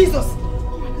 Blood of Jesus! Oh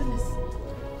my goodness.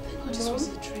 Thank God this was a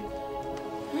dream.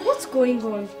 What's going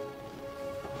on?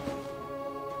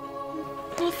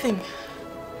 Nothing.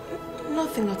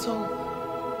 Nothing at all.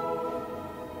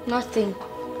 Nothing.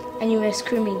 And you were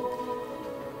screaming.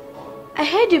 I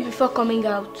heard you before coming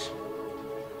out.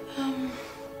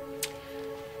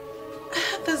 I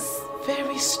had this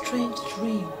very strange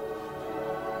dream.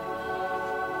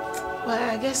 Well,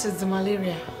 I guess it's the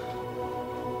malaria.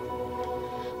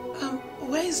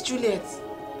 Where is Juliet?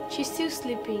 She's still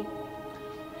sleeping.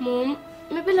 Mom,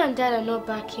 Mabel and Dad are not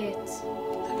back yet.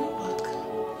 They're not back.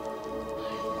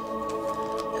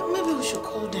 Maybe we should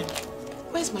call them.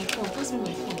 Where's my phone? Pass me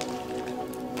my phone.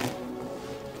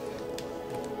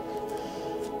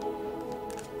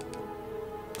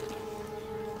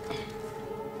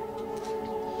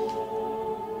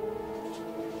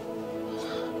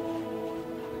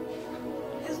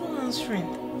 He's not answering.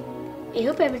 I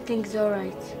hope everything's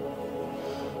alright.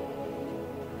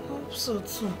 I hope so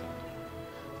too.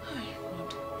 Oh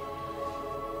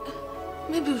God.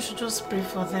 Maybe we should just pray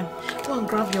for them. Go and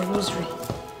grab your rosary.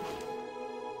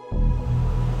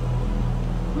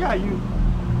 Where are you?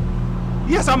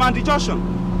 Yes, I'm at the junction.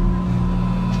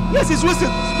 Yes, it's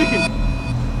Wilson speaking.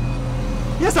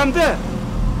 Yes, I'm there.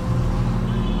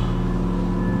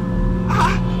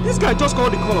 This guy just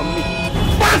called the call on me.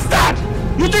 Bastard!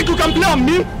 You think you can play on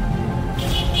me?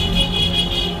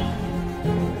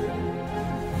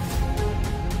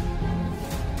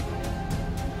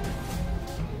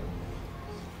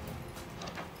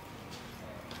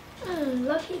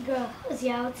 Lucky girl. How's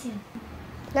your outing?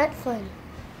 Not fun.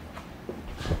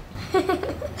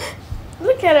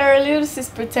 Look at her, little sis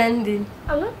pretending.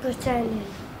 I'm not pretending.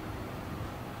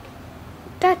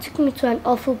 Dad took me to an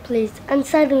awful place and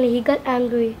suddenly he got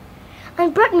angry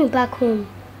and brought me back home.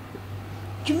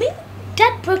 You mean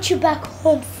Dad brought you back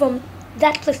home from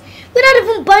that place without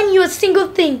even buying you a single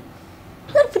thing?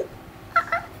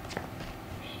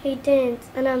 He didn't,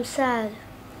 and I'm sad.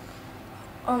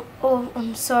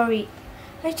 I'm sorry.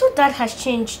 I thought Dad has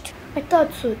changed. I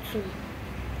thought so too.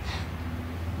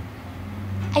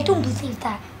 I don't believe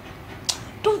that.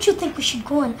 Don't you think we should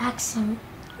go and ask him?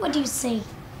 What do you say?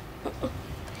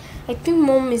 I think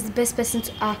Mom is the best person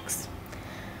to ask.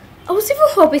 I was even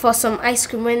hoping for some ice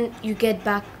cream when you get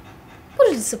back.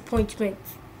 What a disappointment.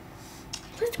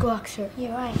 Let's go ask her.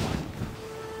 You're right.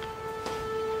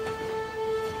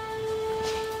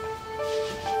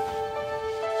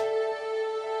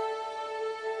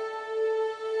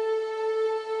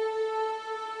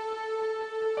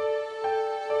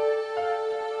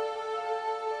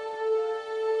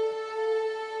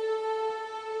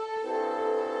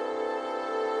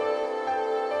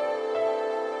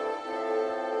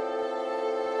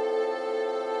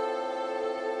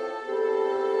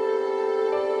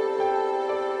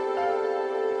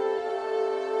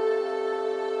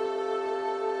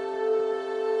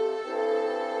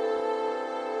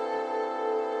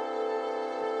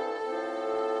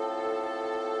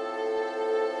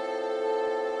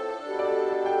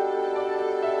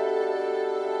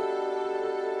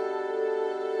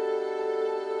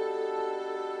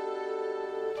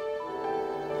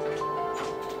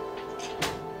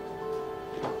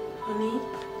 Honey,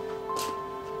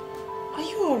 are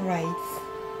you alright?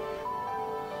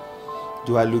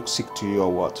 Do I look sick to you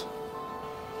or what?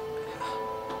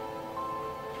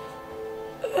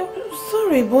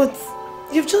 Sorry, but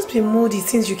you've just been moody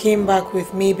since you came back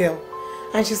with Mabel.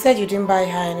 And she said you didn't buy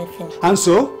her anything. And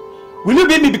so? Will you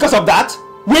beat me because of that?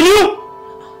 Will you?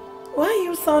 Why are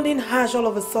you sounding harsh all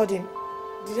of a sudden?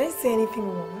 Did I say anything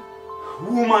wrong?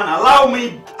 Woman, allow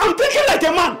me. I'm thinking like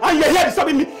a man and you're here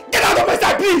disturbing me. Get out of my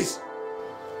sight, please.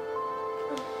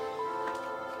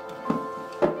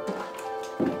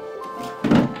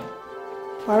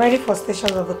 We're ready for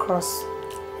Stations of the Cross.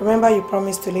 Remember you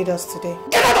promised to lead us today.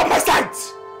 Get out of my sight!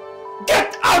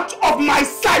 Get out of my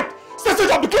sight!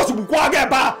 Stations of the Cross will go.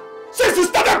 Since you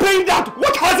started playing that,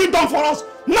 what has it done for us?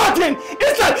 Nothing!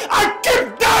 Instead, I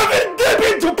keep diving deep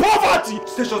into poverty!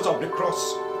 Stations of the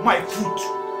Cross, my fruit.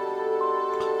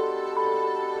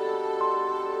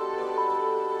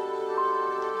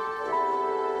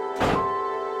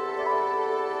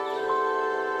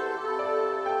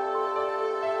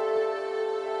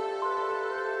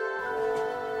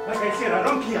 Like I said, I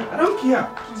don't care. I don't care.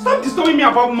 Stop disturbing me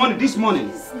about money this morning.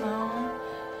 Yes, now.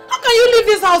 How can you leave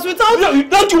this house without... No,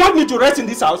 don't you want me to rest in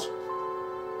this house?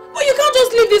 But you can't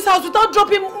just leave this house without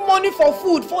dropping money for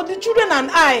food for the children and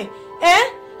I. Eh?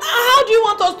 How do you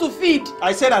want us to feed?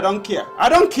 I said I don't care. I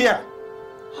don't care.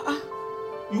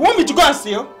 You want me to go and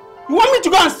steal? You want me to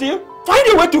go and steal?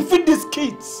 Find a way to feed these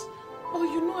kids. Oh,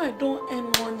 you know I don't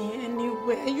earn money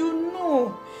anywhere. You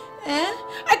know. Eh?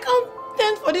 I can't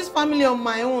tend for this family on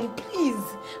my own. Please.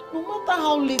 No matter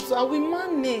how little, I will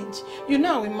manage. You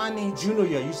know I will manage. Do you know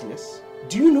you're useless?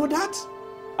 Do you know that?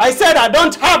 I said I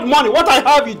don't have money. What I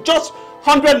have is just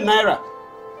 100 naira.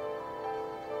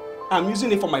 I'm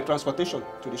using it for my transportation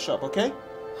to the shop, okay?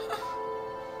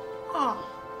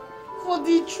 For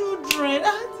the children.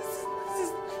 This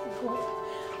is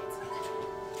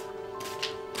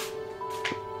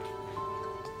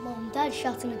Mom, Dad's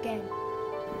shouting again.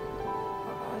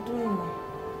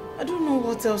 I don't know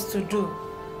what else to do.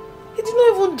 He did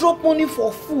not even drop money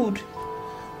for food.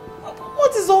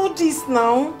 What is all this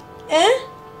now? Eh?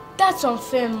 That's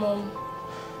unfair, Mom.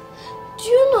 Do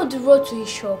you know the road to his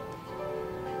shop?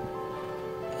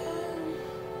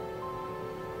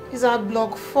 He's at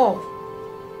Block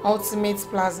 4, Ultimate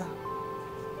Plaza.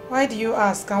 Why do you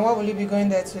ask, and what will you be going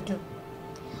there to do?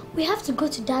 We have to go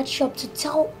to Dad's shop to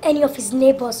tell any of his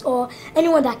neighbors or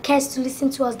anyone that cares to listen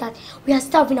to us that we are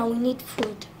starving and we need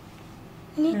food.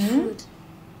 We need food.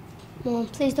 Mom,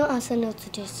 please don't answer no to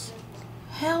this.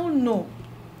 Hell no.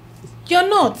 You're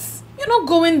not. You're not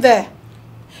going there.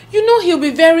 You know he'll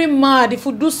be very mad if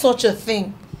we do such a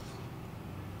thing.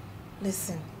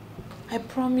 Listen, I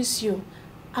promise you,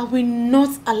 I will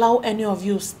not allow any of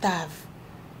you starve.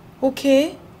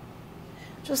 Okay?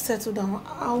 Just settle down.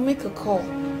 I'll make a call.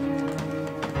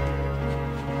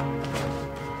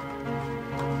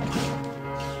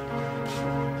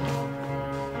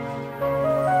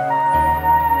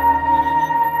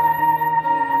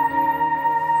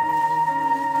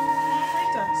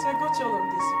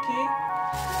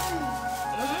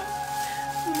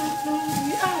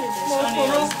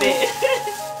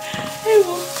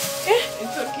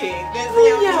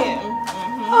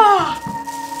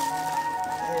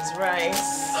 There's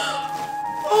rice.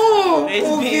 Oh,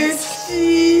 there's beans.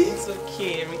 It's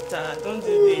okay, Rita. Don't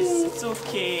do this. It's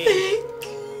okay.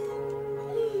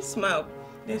 Smile.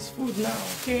 There's food now,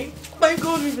 okay? My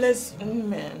God, we bless you.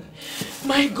 Amen.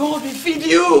 My God, we feed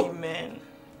you. Amen.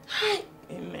 Hi.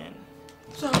 Amen.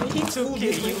 So I will eat it's food okay.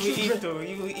 with my You will children. eat though.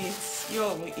 You will eat. You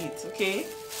all will eat, okay?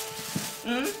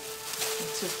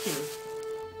 It's okay.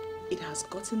 It has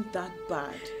gotten that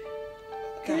bad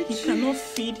that he cannot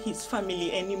feed his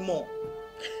family anymore.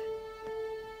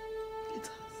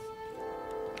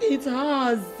 It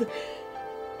has.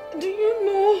 Do you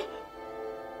know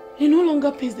he no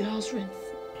longer pays the house rent?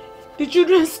 The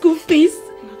children's school fees?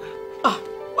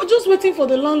 We're just waiting for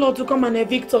the landlord to come and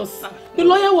evict us. The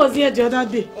lawyer was here the other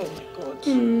day. Oh my God.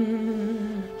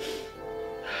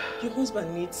 Your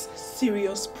husband needs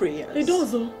serious prayers. He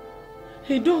does, oh.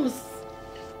 He does.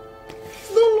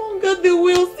 He's no longer the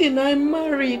Wilson I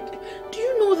married. Do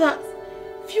you know that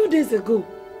a few days ago,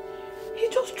 he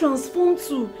just transformed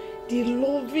to the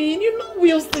loving, you know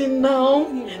Wilson now.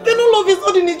 Yeah. Then all of a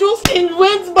sudden he just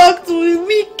went back to his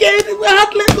wicked,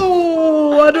 heartless.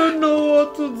 Oh, I don't know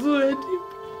what to do anymore.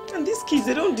 And these kids,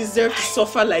 they don't deserve to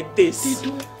suffer like this. They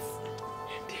don't.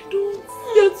 They don't.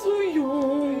 You're too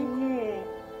young.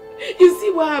 You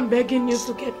see why I'm begging you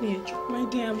to get me a job? My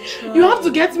dear, I'm trying. You have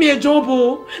to get me a job,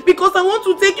 oh. Because I want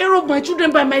to take care of my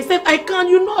children by myself. I can't,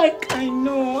 you know I can't. I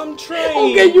know, I'm trying.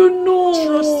 Okay, you know.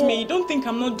 Trust me, don't think think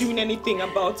I'm not doing anything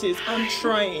about it. I'm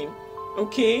trying.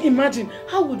 Okay? Imagine,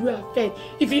 how would we have felt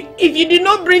if you did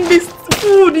not bring this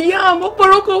food, yam,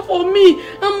 oporoko for me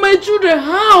and my children?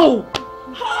 How?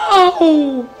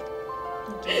 How?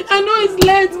 I know it's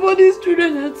late, but these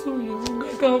children are so young.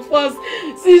 They can fast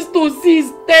 6 to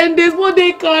 6, 10 days, but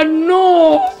they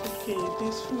cannot. Okay,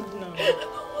 there's food now.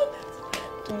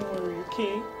 Don't worry,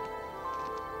 okay?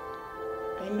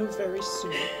 I know very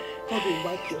soon God will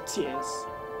wipe your tears.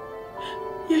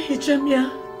 Yeah,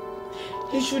 Hichemia.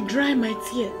 You should dry my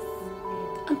tears.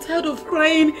 I'm tired of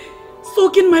crying,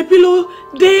 soaking my pillow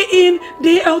day in,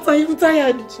 day out. I am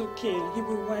tired. It's okay. He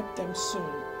will wipe them soon.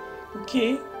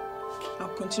 Okay? I'll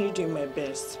continue doing my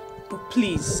best. But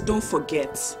please, don't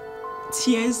forget.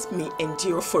 Tears may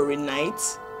endure for a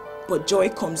night, but joy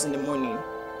comes in the morning.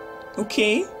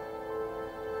 Okay?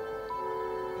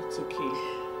 It's okay.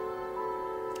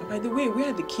 And by the way, where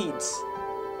are the kids?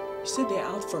 You said they're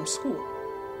out from school.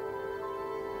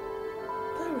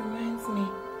 That reminds me.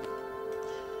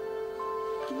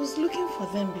 I was looking for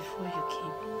them before you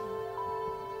came.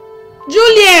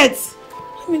 Juliet!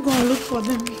 Let me go and look for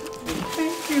them.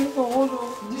 Thank you for all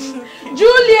of this.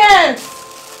 Juliet!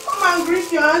 Come and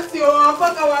greet your auntie and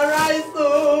pack our rice.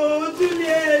 Oh,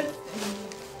 Juliet!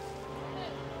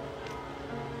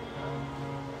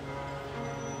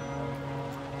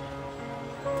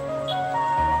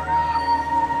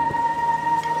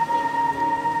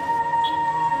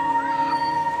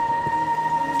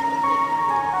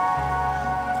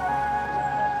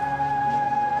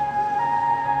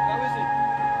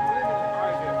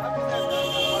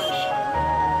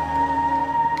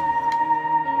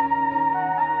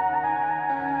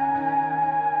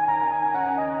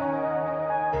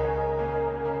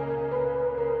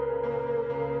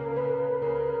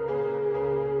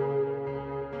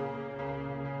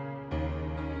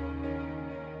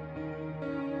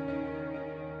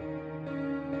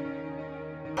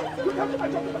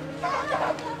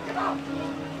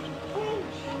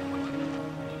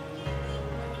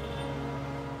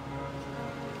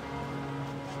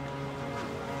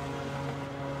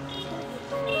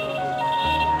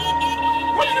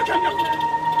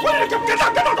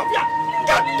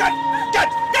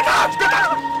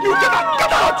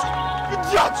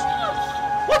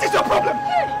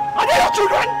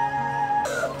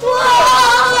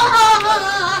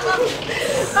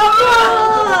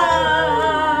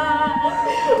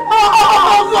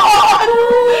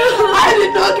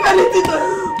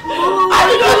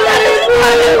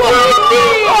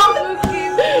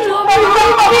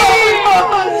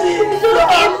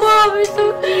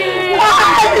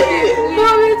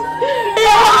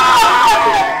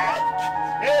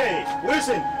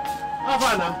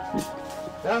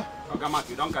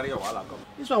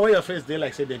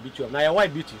 Like say they beat you up. Now your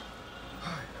wife beat you.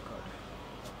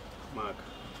 Mark,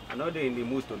 I know they're in the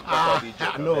mood to talk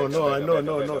about No.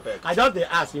 I just they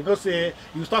ask. You don't say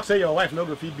you stop say your wife no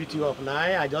go fit beat you up. Now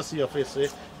I just see your face say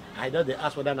I just they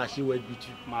ask whether she will beat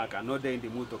you. Mark, I know they're in the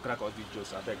mood to crack all these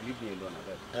jokes. I beg, leave me alone.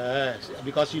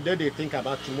 Because you they think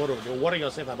about tomorrow. You worry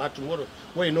yourself about tomorrow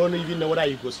when you don't even know whether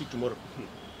you go see tomorrow.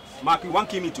 Mark, you won't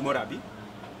kill me tomorrow, Abi?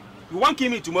 You won't kill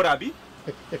me tomorrow, Abi?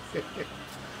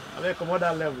 I mean, come on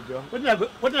that level, Joe. What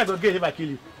did I go get if I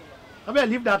kill you? I mean,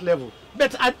 leave that level.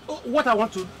 But what I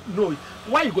want to know is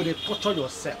why you go to torture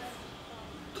yourself?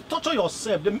 Torture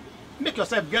yourself, then make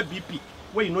yourself get BP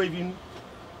where you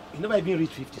never even reach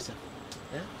 57.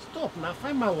 Yeah? Stop now,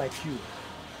 find man like you.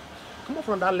 Come on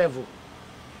from that level.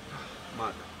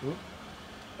 Mark, I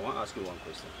want to ask you one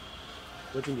question.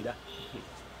 What thing is that?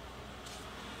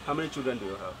 How many children do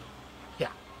you have?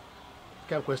 Yeah.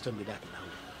 Can't question me that now.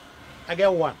 I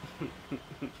get one.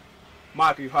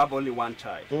 Mark, you have only one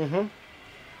child. And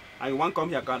you want to come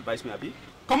here and advise me, Abi?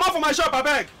 Come out from my shop, I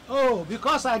beg! Oh,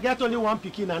 because I get only one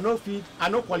pikin, I no feed, I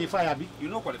no qualify, Abi. You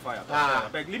no qualify, I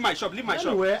beg. Leave my shop,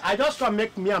 Anyway, I just try to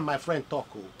make me and my friend talk.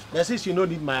 But since you don't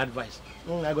need my advice,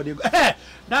 I go. Hey,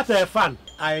 that's fun.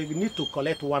 I need to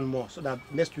collect one more so that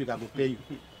next week I will pay you.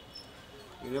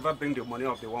 You never bring the money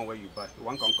of the one where you buy. You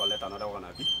want to come collect another one,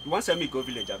 Abi? You want to send me go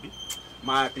village, Abi?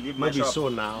 Mark, leave my shop. So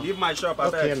now. Leave my shop, I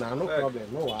beg. Okay, now, no problem.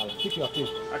 No worry. Keep your thing.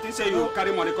 I think say you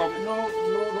carry money come. No worry.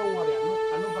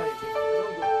 I don't buy it.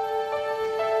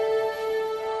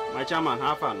 My chairman,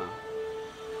 how far now?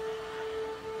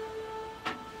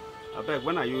 I beg,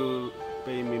 when are you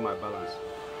paying me my balance?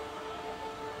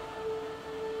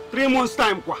 3 months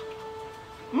time, kwa.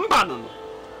 Mbano.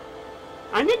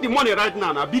 I need the money right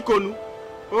now, na bikonu.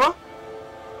 Oh?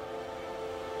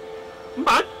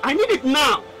 But I need it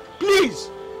now. Please.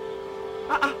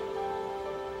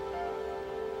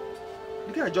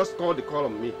 The guy just called the call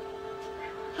on me.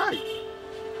 Hi.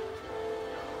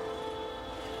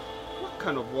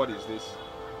 kind of word is this?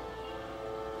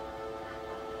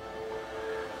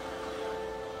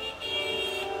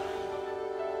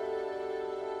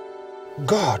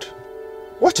 God,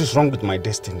 what is wrong with my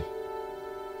destiny?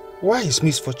 Why is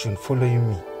misfortune following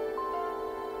me?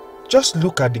 Just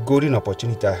look at the golden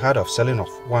opportunity I had of selling off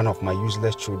one of my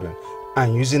useless children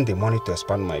and using the money to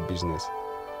expand my business.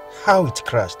 How it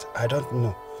crashed, I don't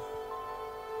know.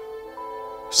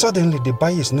 Suddenly, the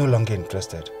buyer is no longer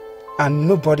interested and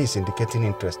nobody is indicating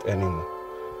interest anymore.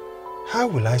 How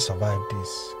will I survive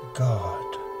this?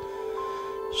 God,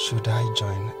 should I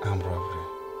join armed robbery?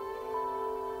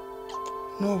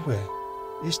 No way.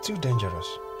 It's too dangerous.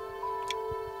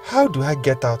 How do I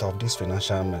get out of this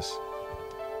financial mess?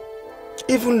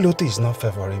 Even Lotto is not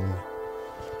favoring me.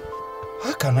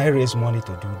 How can I raise money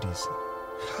to do this?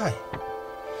 Hi.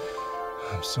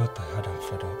 I'm so tired and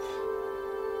fed up.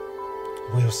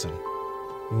 Wilson,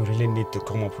 we really need to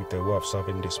come up with a way of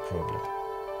solving this problem.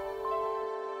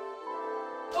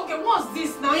 Okay, what's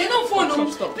this now? You're not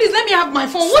phone. Stop. Please let me have my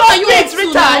phone. Stop What are you up to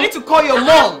Rita? now? I need to call your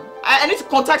mom. I need to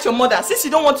contact your mother. Since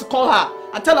you don't want to call her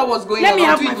and tell her what's going on, Let me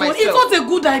have I'll do my it phone. myself. It's not a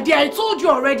good idea. I told you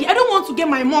already. I don't want to get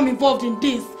my mom involved in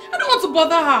this. I don't want to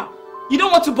bother her. You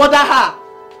don't want to bother her.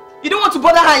 You don't want to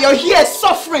bother her. You're here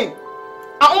suffering.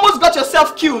 I almost got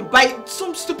yourself killed by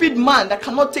some stupid man that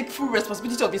cannot take full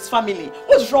responsibility of his family.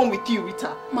 What's wrong with you,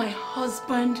 Rita? My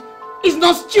husband is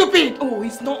not stupid. Oh,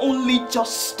 he's not only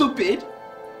just stupid.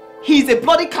 He's a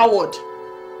bloody coward.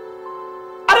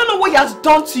 I don't know what he has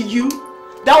done to you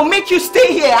that will make you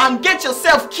stay here and get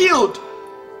yourself killed.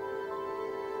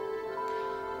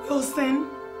 Wilson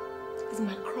is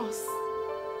my cross.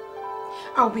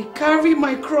 I will carry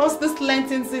my cross this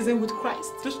Lenten season with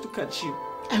Christ. Just look at you.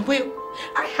 I will.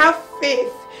 I have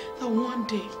faith that one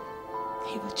day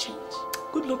he will change.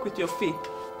 Good luck with your faith.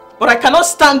 But I cannot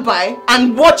stand by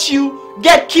and watch you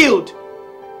get killed.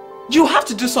 You have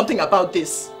to do something about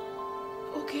this.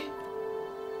 Okay.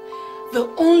 The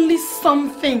only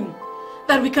something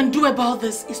that we can do about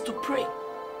this is to pray.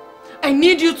 I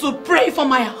need you to pray for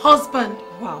my husband.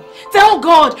 Wow. Tell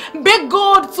God, beg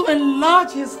God to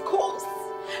enlarge his cause.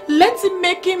 Let him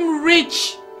make him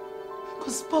rich.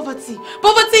 Because poverty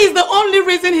is the only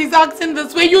reason he's acting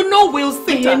this way. You know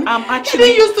Wilson. I'm He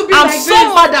didn't used to be like so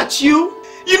this. mad at you.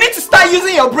 You need to start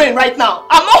using your brain right now.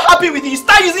 I'm not happy with you.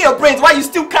 Start using your brains while you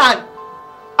still can.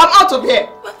 I'm out of here.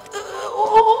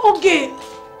 Okay.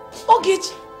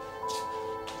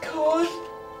 God.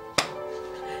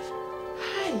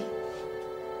 Hi.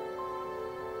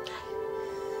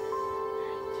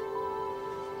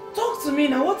 Talk to me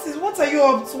now. What are you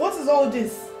up to? What is all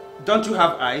this? Don't you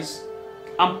have eyes?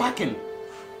 I'm packing.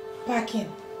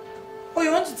 Packing? Oh,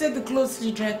 you want to take the clothes to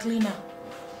the dry cleaner?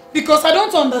 Because I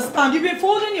don't understand. You've been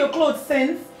folding your clothes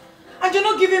since, and you're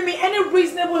not giving me any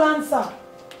reasonable answer.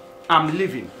 I'm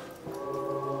leaving.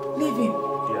 Leaving?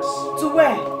 Yes. To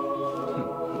where?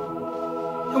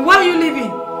 And why are you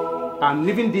leaving? I'm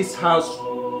leaving this house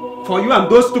for you and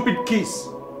those stupid kids.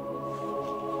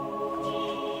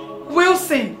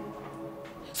 Wilson.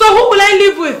 So who will I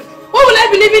live with? Who will I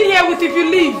be living here with if you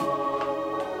leave?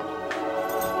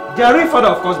 Their real father,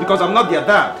 of course, because I'm not their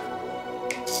dad.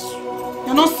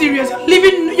 You're not serious. You're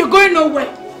leaving. You're going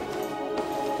nowhere.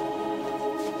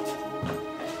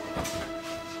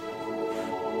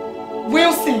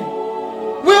 Wilson.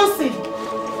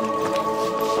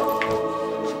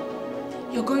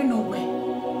 You're going nowhere.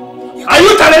 Are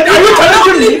you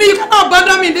challenging me? You cannot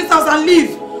abandon me in this house and leave.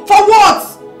 For what?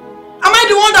 Am I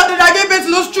the one that gave birth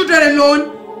to those children alone?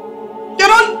 You're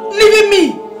not leaving me.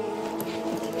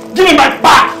 Give me my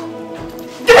bag.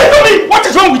 Give it to me. What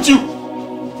is wrong with you?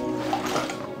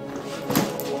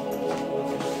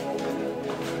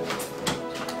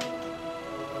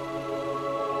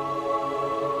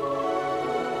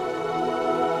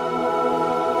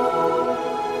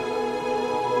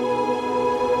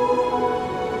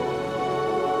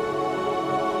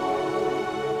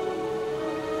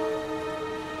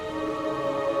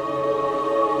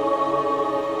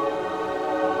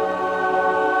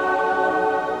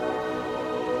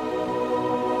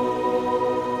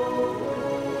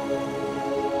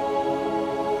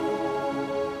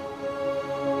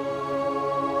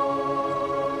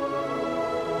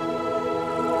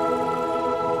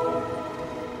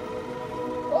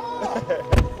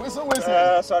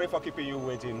 Sorry for keeping you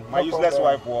waiting. My useless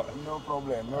wife. No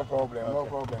problem.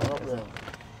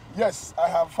 Yes, I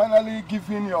have finally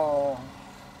given your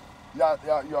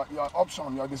your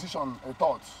option, your decision, a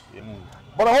thought.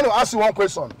 But I want to ask you one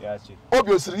question. Yeah, Chief.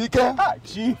 Obviously,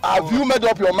 Chief. Have you made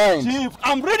up your mind? Chief,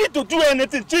 I'm ready to do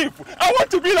anything, Chief. I want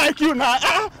to be like you now.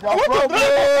 Your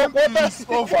problem is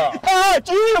over.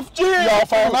 Chief. Your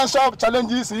financial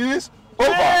challenges is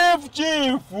over.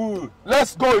 Chief.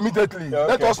 Let's go immediately. Okay.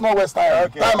 Let us not waste time.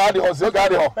 Okay. Time at the house.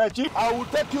 Chief. I will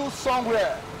take you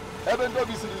somewhere. Even though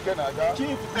this is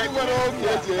Chief, take me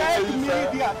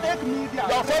there.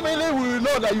 Your family will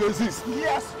know that you exist.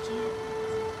 Yes, Chief.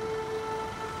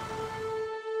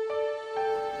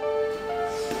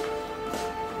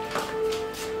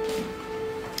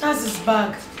 That's his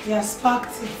bag. He has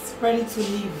packed it, ready to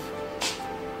leave.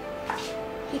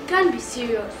 He can't be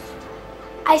serious.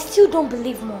 I still don't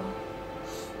believe, Mom.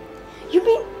 You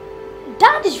mean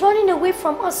Dad is running away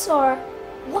from us or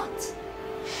what?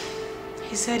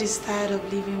 He said he's tired of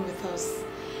living with us.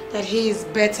 That he is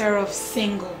better off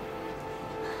single.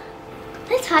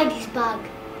 Let's hide his bag.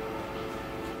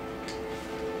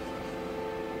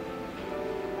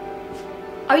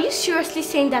 Are you seriously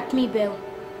saying that, Mabel?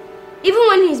 Even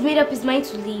when he's made up his mind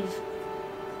to leave?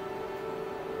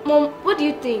 Mom, what do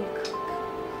you think?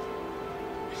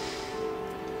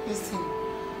 Listen,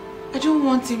 I don't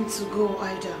want him to go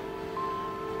either.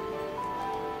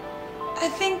 I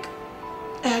think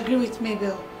I agree with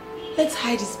Mabel. Let's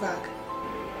hide his bag.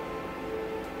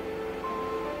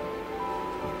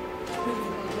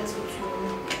 Let's go to your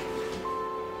room.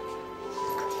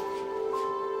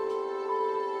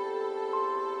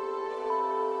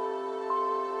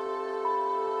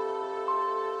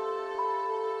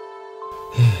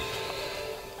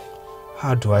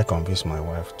 How do I convince my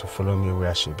wife to follow me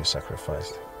where she'll be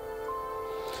sacrificed?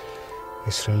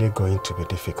 It's really going to be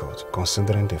difficult,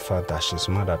 considering the fact that she's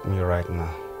mad at me right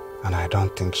now, and I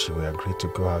don't think she will agree to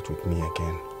go out with me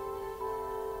again.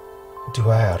 Do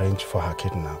I arrange for her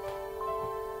kidnap?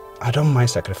 I don't mind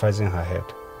sacrificing her head,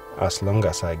 as long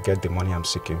as I get the money I'm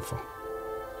seeking for.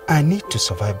 I need to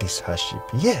survive this hardship,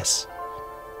 yes.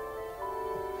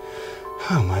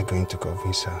 How am I going to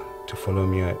convince her to follow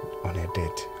me on a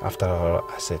date after all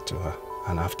I said to her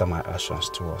and after my actions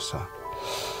towards her?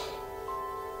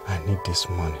 I need this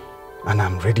money and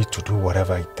I'm ready to do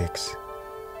whatever it takes.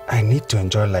 I need to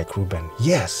enjoy like Reuben,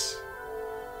 yes.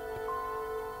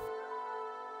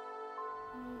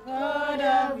 God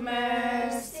of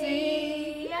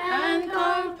mercy and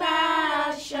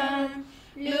compassion,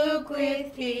 look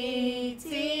with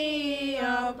pity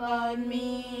upon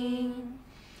me.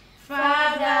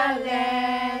 Father,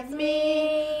 let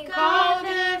me call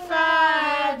the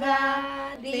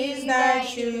Father, these thy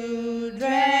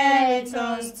children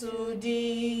returns to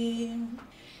thee.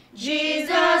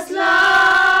 Jesus,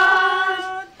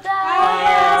 Lord, thou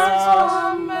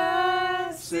hast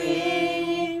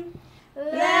mercy,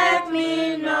 let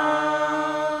me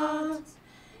not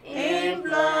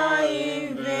implore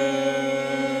in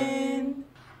vain.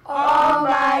 All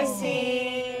my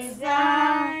sins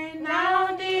I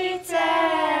now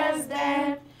detest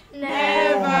them,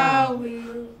 never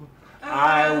will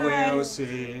I will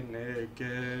sin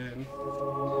again.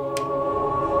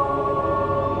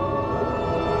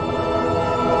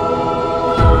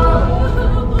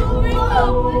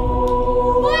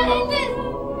 What is this?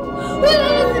 What is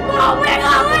this? Oh my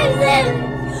God, what is this?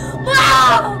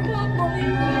 Mom!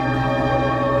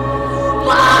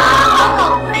 Mom!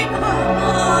 Oh my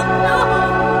God, no!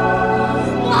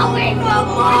 Oh my God,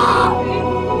 Mom!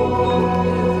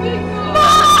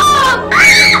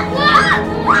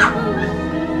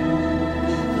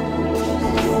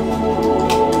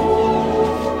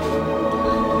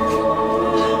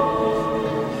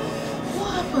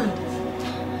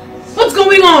 What's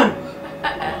going on?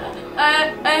 I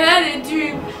had a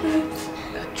dream.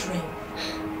 A dream?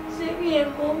 Same here,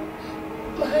 Mom.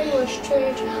 My head was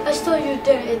strange. I saw you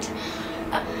dead.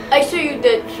 I saw you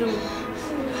dead too.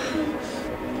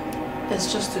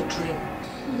 That's just a dream.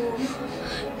 Mom,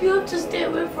 you have to stay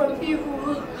away from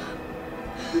evil.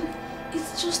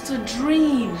 It's just a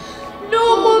dream.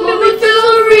 No, Mommy, it's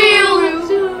too real.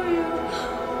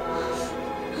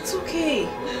 It's okay.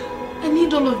 I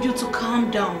need all of you to calm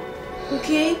down.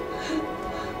 Okay?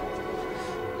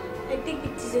 I think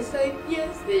it is a sign.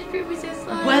 Yes, this dream is a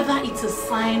sign. Whether it's a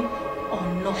sign or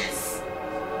not,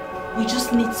 we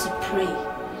just need to pray.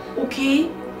 Okay?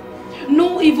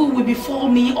 No evil will befall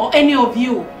me or any of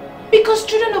you. Because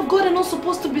children of God are not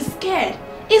supposed to be scared.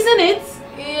 Isn't it?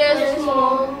 Yes,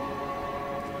 Mom.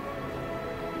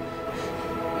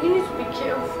 You need to be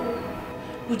careful.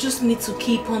 We just need to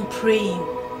keep on praying.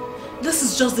 This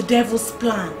is just the devil's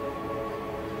plan.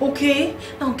 Okay?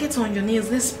 Now get on your knees.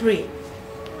 Let's pray.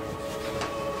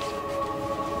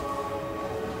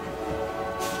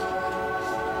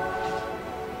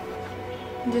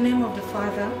 In the name of the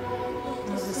Father,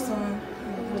 of the Son,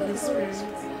 and of the Holy Spirit.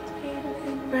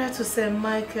 Prayer to Saint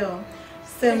Michael.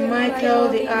 Saint Michael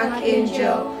the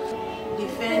Archangel,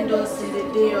 defend us in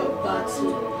the day of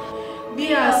battle.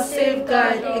 Be our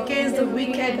safeguard against the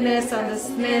wickedness and the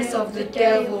snares of the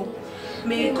devil.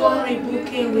 May God rebuke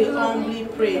him, we humbly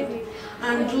pray.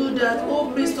 And do that, O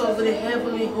priest of the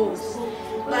heavenly host,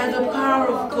 by the power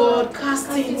of God, cast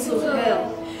into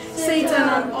hell Satan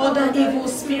and other evil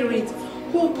spirits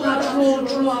who patrol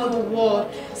throughout the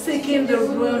world, seeking the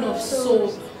ruin of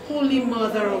souls. Holy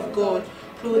Mother of God,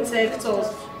 protect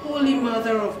us. Holy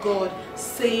Mother of God,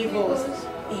 save us.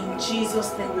 In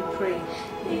Jesus' name we pray.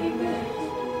 Amen.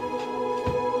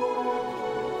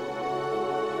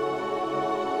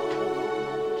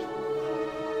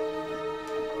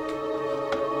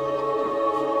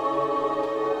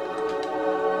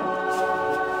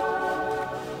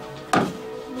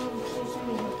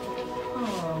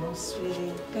 Oh,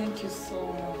 sweetie, thank you so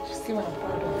much. See what I'm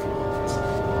proud of you.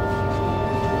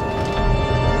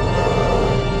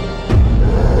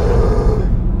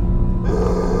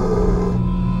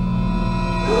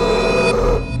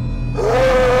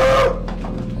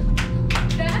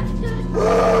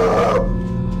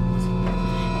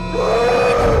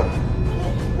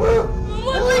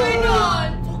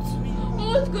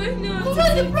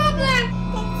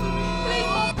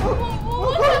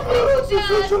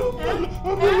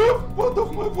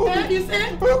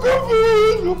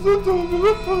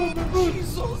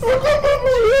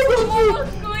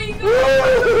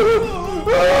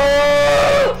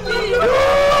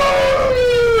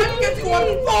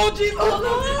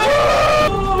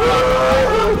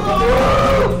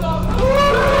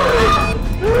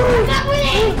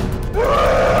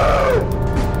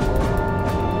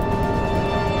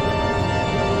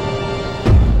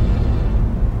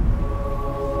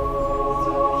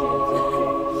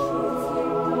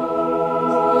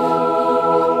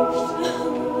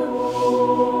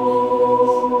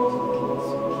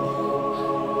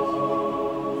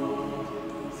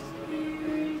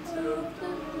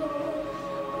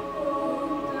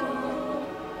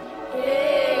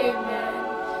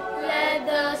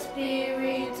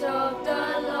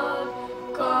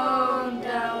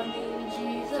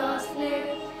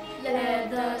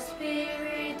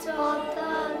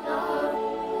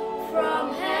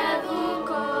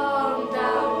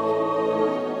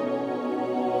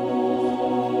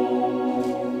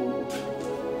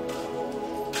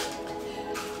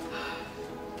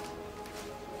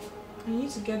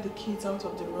 Kids out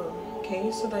of the room,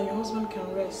 okay? So that your husband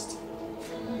can rest.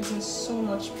 He's in so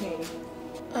much pain.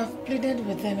 I've pleaded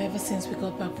with them ever since we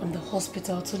got back from the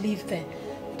hospital to leave there.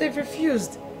 They've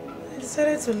refused. I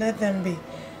decided to let them be.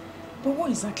 But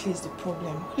what exactly is the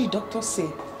problem? What did the doctor say?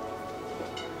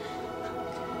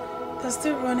 They're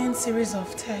still running series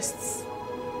of tests.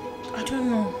 I don't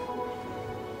know.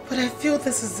 But I feel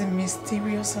this is a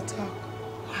mysterious attack.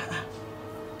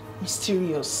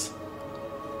 Mysterious?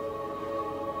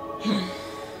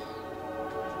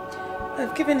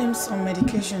 I've given him some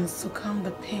medications to calm the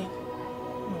pain.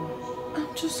 I'm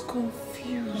just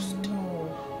confused. No.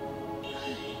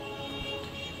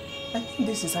 I think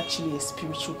this is actually a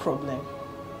spiritual problem.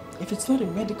 If it's not a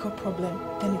medical problem,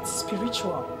 then it's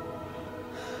spiritual.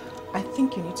 I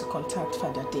think you need to contact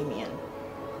Father Damien.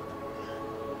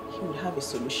 He will have a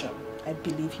solution. I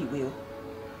believe he will.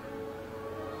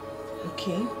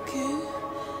 Okay? Okay.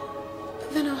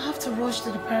 Then I'll have to rush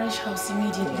to the parish house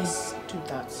immediately. Yes, do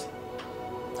that.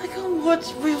 I can't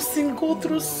watch Wilson go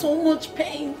through so much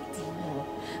pain.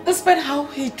 Despite how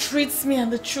he treats me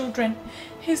and the children,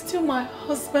 he's still my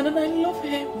husband and I love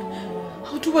him.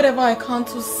 I'll do whatever I can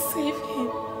to save him.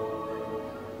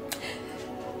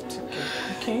 It's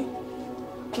okay.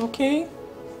 Okay? Okay?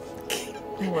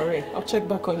 Don't worry. I'll check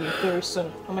back on you very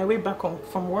soon. On my way back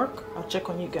from work, I'll check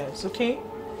on you guys, okay?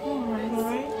 Alright.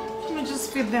 Alright? Let me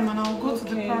just feed them and I'll go to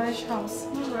the parish house.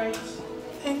 Alright.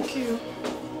 Thank you.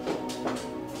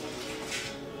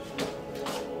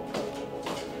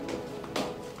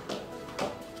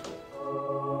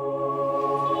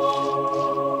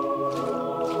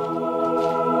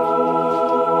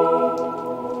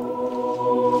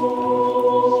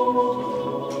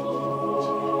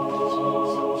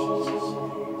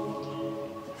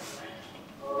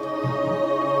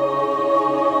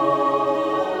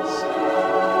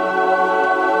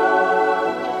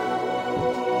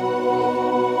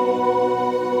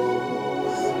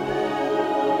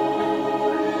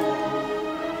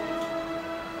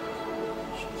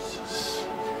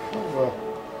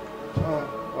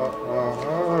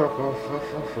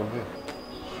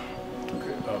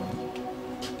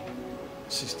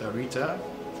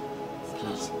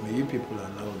 Please, may you people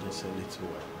allow just a little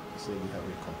while. So we have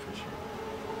a confession.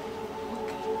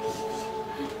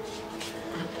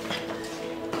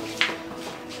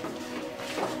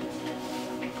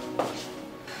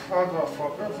 Father,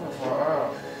 forever, forever.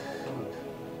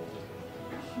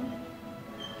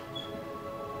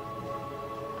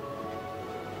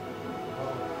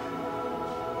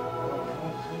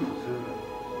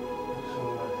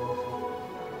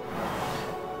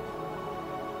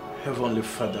 Heavenly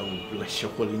Father, we bless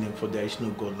your holy name, for there is no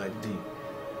God like thee.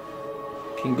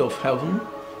 King of heaven,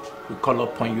 we call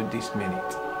upon you this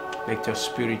minute. Let your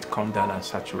spirit come down and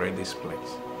saturate this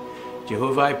place.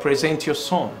 Jehovah, I present your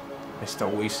son, Mr.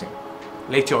 Wilson.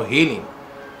 Let your healing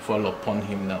fall upon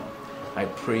him now. I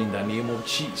pray in the name of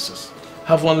Jesus.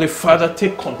 Heavenly Father,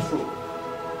 take control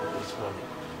of this body.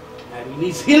 I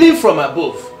release healing from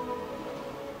above.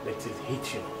 Let it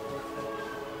hit you. I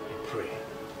pray.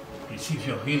 Receive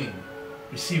your healing.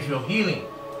 Receive your healing.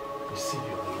 Receive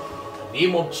your healing. In the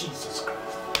name of Jesus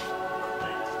Christ.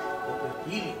 Let your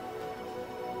healing.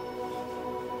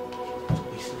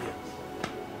 Receive your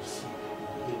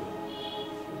healing.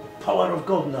 The power of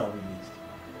God now released.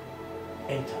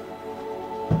 Enter.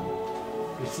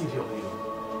 Receive your healing.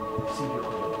 Receive your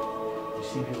healing.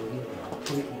 Receive your healing. I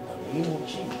pray in the name of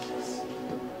Jesus.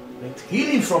 Let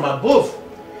healing from above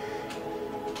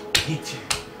hit you.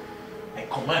 I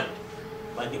command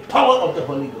by the power of the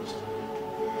Holy Ghost.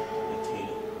 Let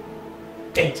healing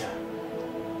enter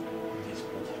this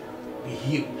body. Be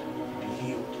healed. Be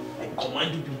healed. I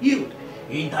command you to be healed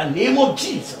in the name of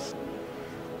Jesus.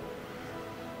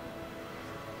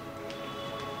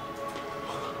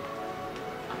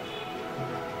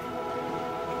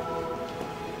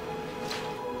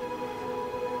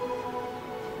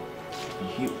 Be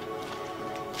healed.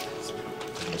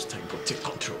 Most time, God, take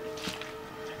control. In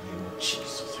the name of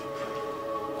Jesus.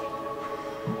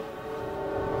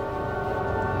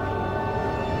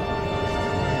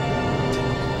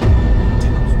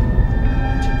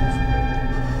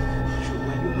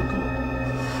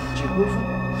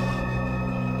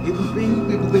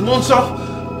 Monster!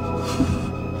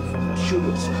 Father, show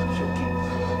yourself, your king.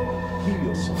 Heal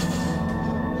yourself.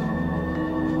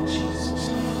 Jesus.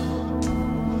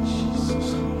 Jesus.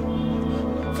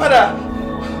 Father!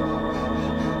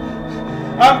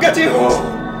 I'm getting home!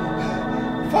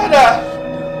 Father!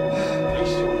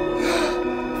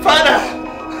 Father!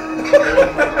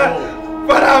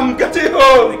 Father, I'm getting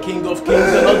home! The King of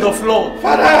Kings and Lord of Lords.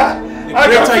 Father! The I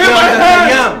can feel my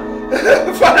hand!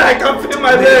 Father, I can feel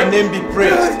my leg. May your name be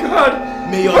praised. Oh, God.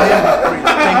 May your name be praised.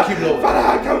 Thank you, Lord. Father, I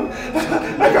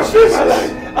can feel my leg.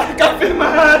 I can feel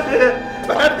my hand.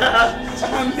 Father,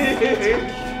 I'm here.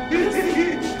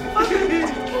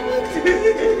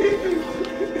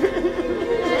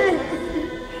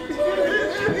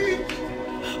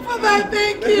 Father,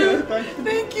 thank you.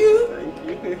 Thank you.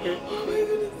 Oh my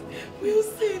goodness. We'll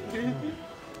sit.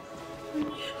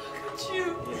 Look at you.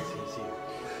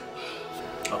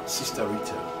 Oh, Sister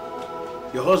Rita,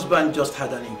 your husband just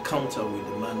had an encounter with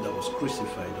the man that was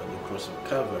crucified on the cross of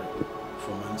Calvary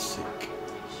for man's sake.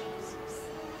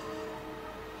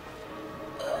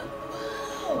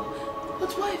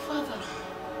 But why, Father?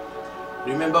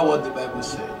 Remember what the Bible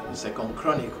said in 2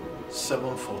 Chronicles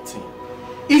 7:14.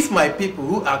 If my people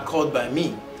who are called by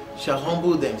me shall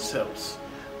humble themselves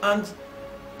and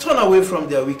turn away from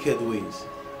their wicked ways,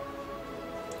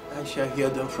 I shall hear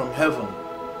them from heaven,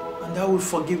 and I will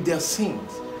forgive their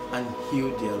sins and heal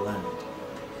their land.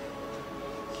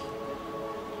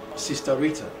 Sister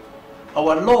Rita,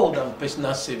 our Lord and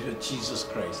personal Savior Jesus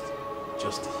Christ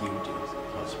just healed your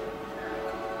husband.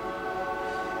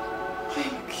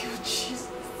 Thank you,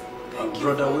 Jesus. Thank you,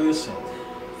 Brother Wilson,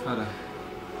 Father,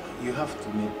 you have to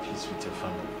make peace with your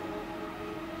family.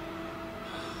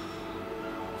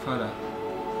 Father,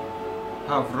 I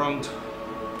have wronged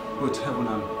both heaven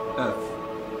and earth.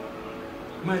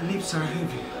 My lips are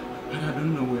heavy and I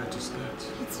don't know where to start.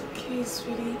 It's okay,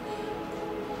 sweetie.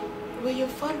 We're your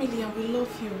family and we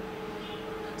love you.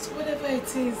 So whatever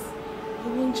it is,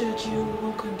 we won't judge you, we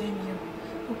won't condemn you.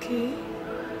 Okay?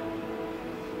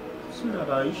 Sweetheart,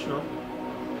 are you sure?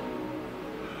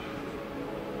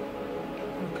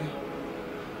 Okay.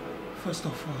 First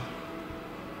of all,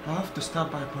 I have to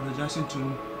start by apologizing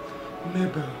to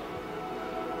Mabel.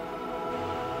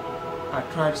 I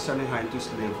tried selling her into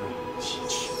slavery.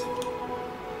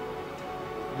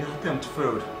 The attempt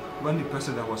failed when the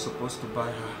person that was supposed to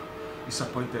buy her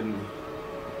disappointed me.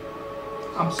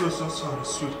 I'm so sorry,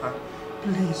 sweetheart.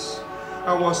 Please.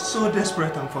 I was so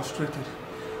desperate and frustrated.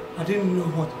 I didn't know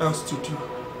what else to do.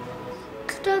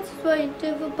 That's why you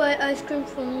never buy ice cream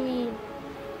for me.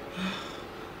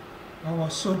 I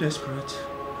was so desperate.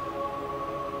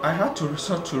 I had to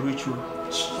resort to ritual.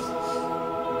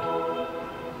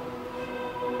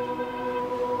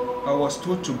 I was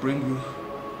told to bring you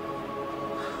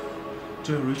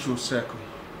to a ritual circle.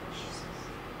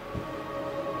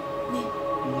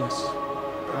 Yes.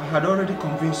 I had already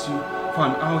convinced you for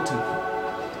an outing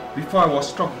before I was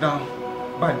struck down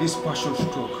by this partial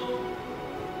stroke.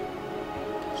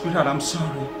 Sweetheart, I'm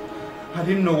sorry. I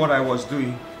didn't know what I was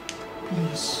doing.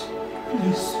 Please,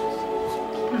 please,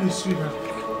 please, sweetheart.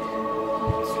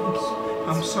 Please.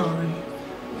 I'm sorry.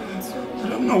 I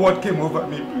don't know what came over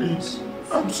me, please.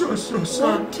 I'm so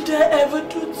sorry. What did I ever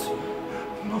do to you?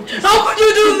 How could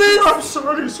you do this? I'm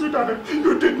sorry, sweetheart.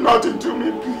 You did nothing to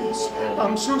me, please.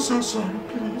 I'm so sorry,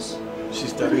 please.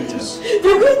 Sister Rita. You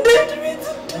condemned me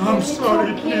to die. I'm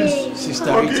sorry, please.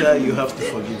 Sister Rita, you have to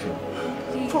forgive him.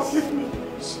 Forgive me,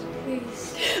 please.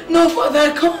 No, Father,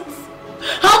 I can't.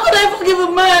 How could I forgive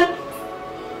a man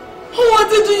who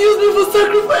wanted to use me for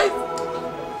sacrifice?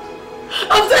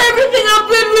 After everything I've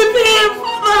been with him,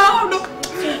 Father, no.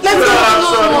 Let's go.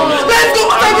 Let's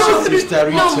go. Sister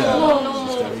Rita.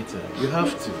 You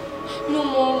have to. No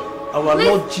more. Our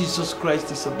Lord Jesus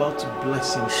Christ is about to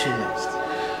bless him soonest.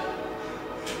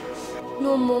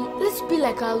 No, Mom. Let's be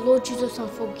like our Lord Jesus and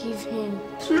forgive him.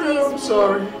 I'm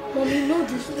sorry. Mom, you know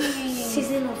this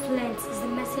season of Lent is the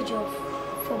message of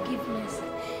forgiveness.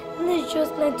 Let's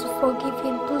just learn to forgive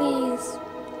him, please.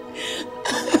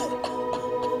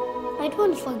 I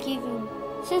don't forgive him.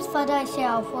 Since Father I say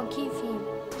I'll forgive him.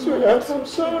 Sweetheart, I'm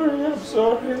sorry. I'm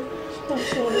sorry.